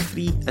anything. It's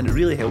free and it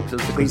really helps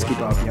us. Please keep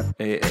it up, yeah.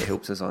 It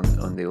helps us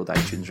on the old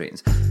iTunes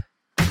ratings.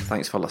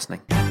 Thanks for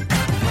listening.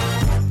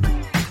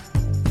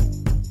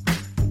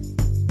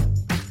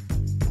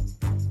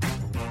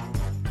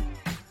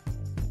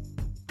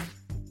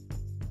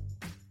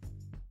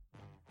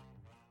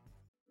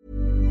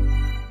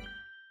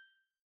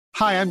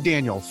 Hi, I'm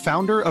Daniel,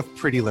 founder of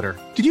Pretty Litter.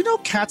 Did you know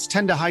cats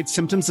tend to hide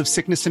symptoms of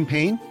sickness and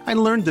pain? I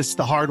learned this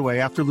the hard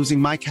way after losing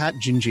my cat,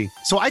 Gingy.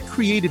 So I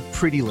created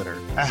Pretty Litter,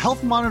 a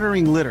health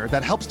monitoring litter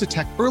that helps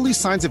detect early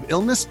signs of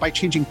illness by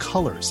changing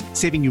colors,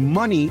 saving you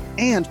money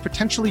and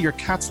potentially your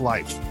cat's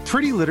life.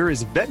 Pretty Litter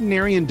is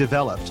veterinarian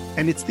developed,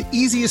 and it's the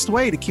easiest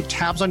way to keep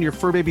tabs on your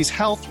fur baby's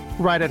health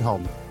right at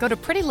home. Go to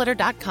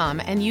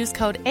prettylitter.com and use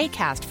code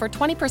ACAST for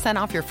 20%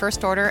 off your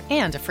first order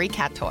and a free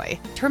cat toy.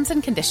 Terms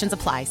and conditions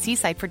apply. See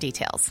site for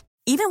details.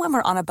 Even when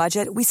we're on a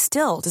budget, we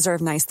still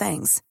deserve nice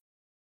things.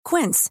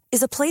 Quince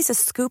is a place to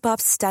scoop up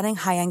stunning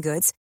high-end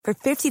goods for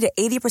 50 to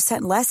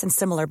 80% less than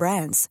similar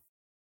brands.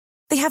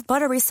 They have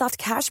buttery soft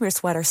cashmere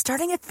sweaters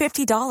starting at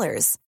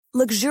 $50,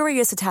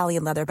 luxurious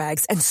Italian leather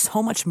bags, and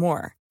so much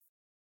more.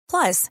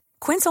 Plus,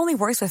 Quince only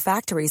works with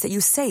factories that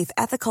use safe,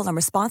 ethical, and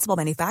responsible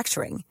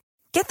manufacturing.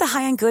 Get the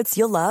high-end goods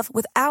you'll love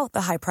without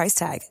the high price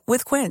tag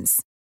with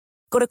Quince.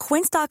 Go to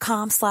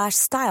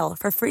quince.com/style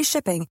for free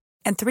shipping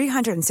and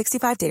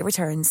 365-day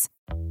returns.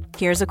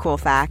 Here's a cool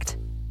fact.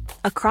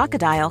 A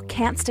crocodile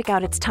can't stick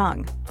out its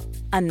tongue.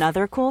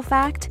 Another cool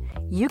fact,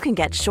 you can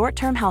get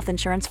short-term health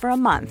insurance for a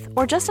month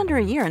or just under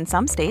a year in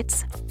some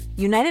states.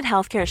 United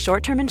Healthcare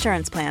short-term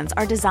insurance plans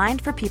are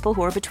designed for people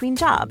who are between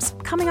jobs,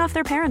 coming off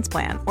their parents'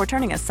 plan, or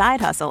turning a side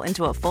hustle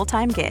into a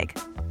full-time gig.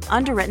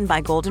 Underwritten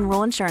by Golden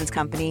Rule Insurance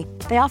Company,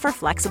 they offer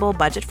flexible,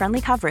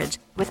 budget-friendly coverage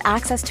with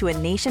access to a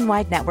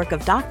nationwide network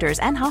of doctors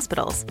and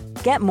hospitals.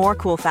 Get more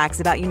cool facts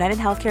about United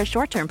Healthcare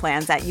short-term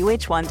plans at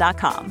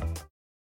uh1.com.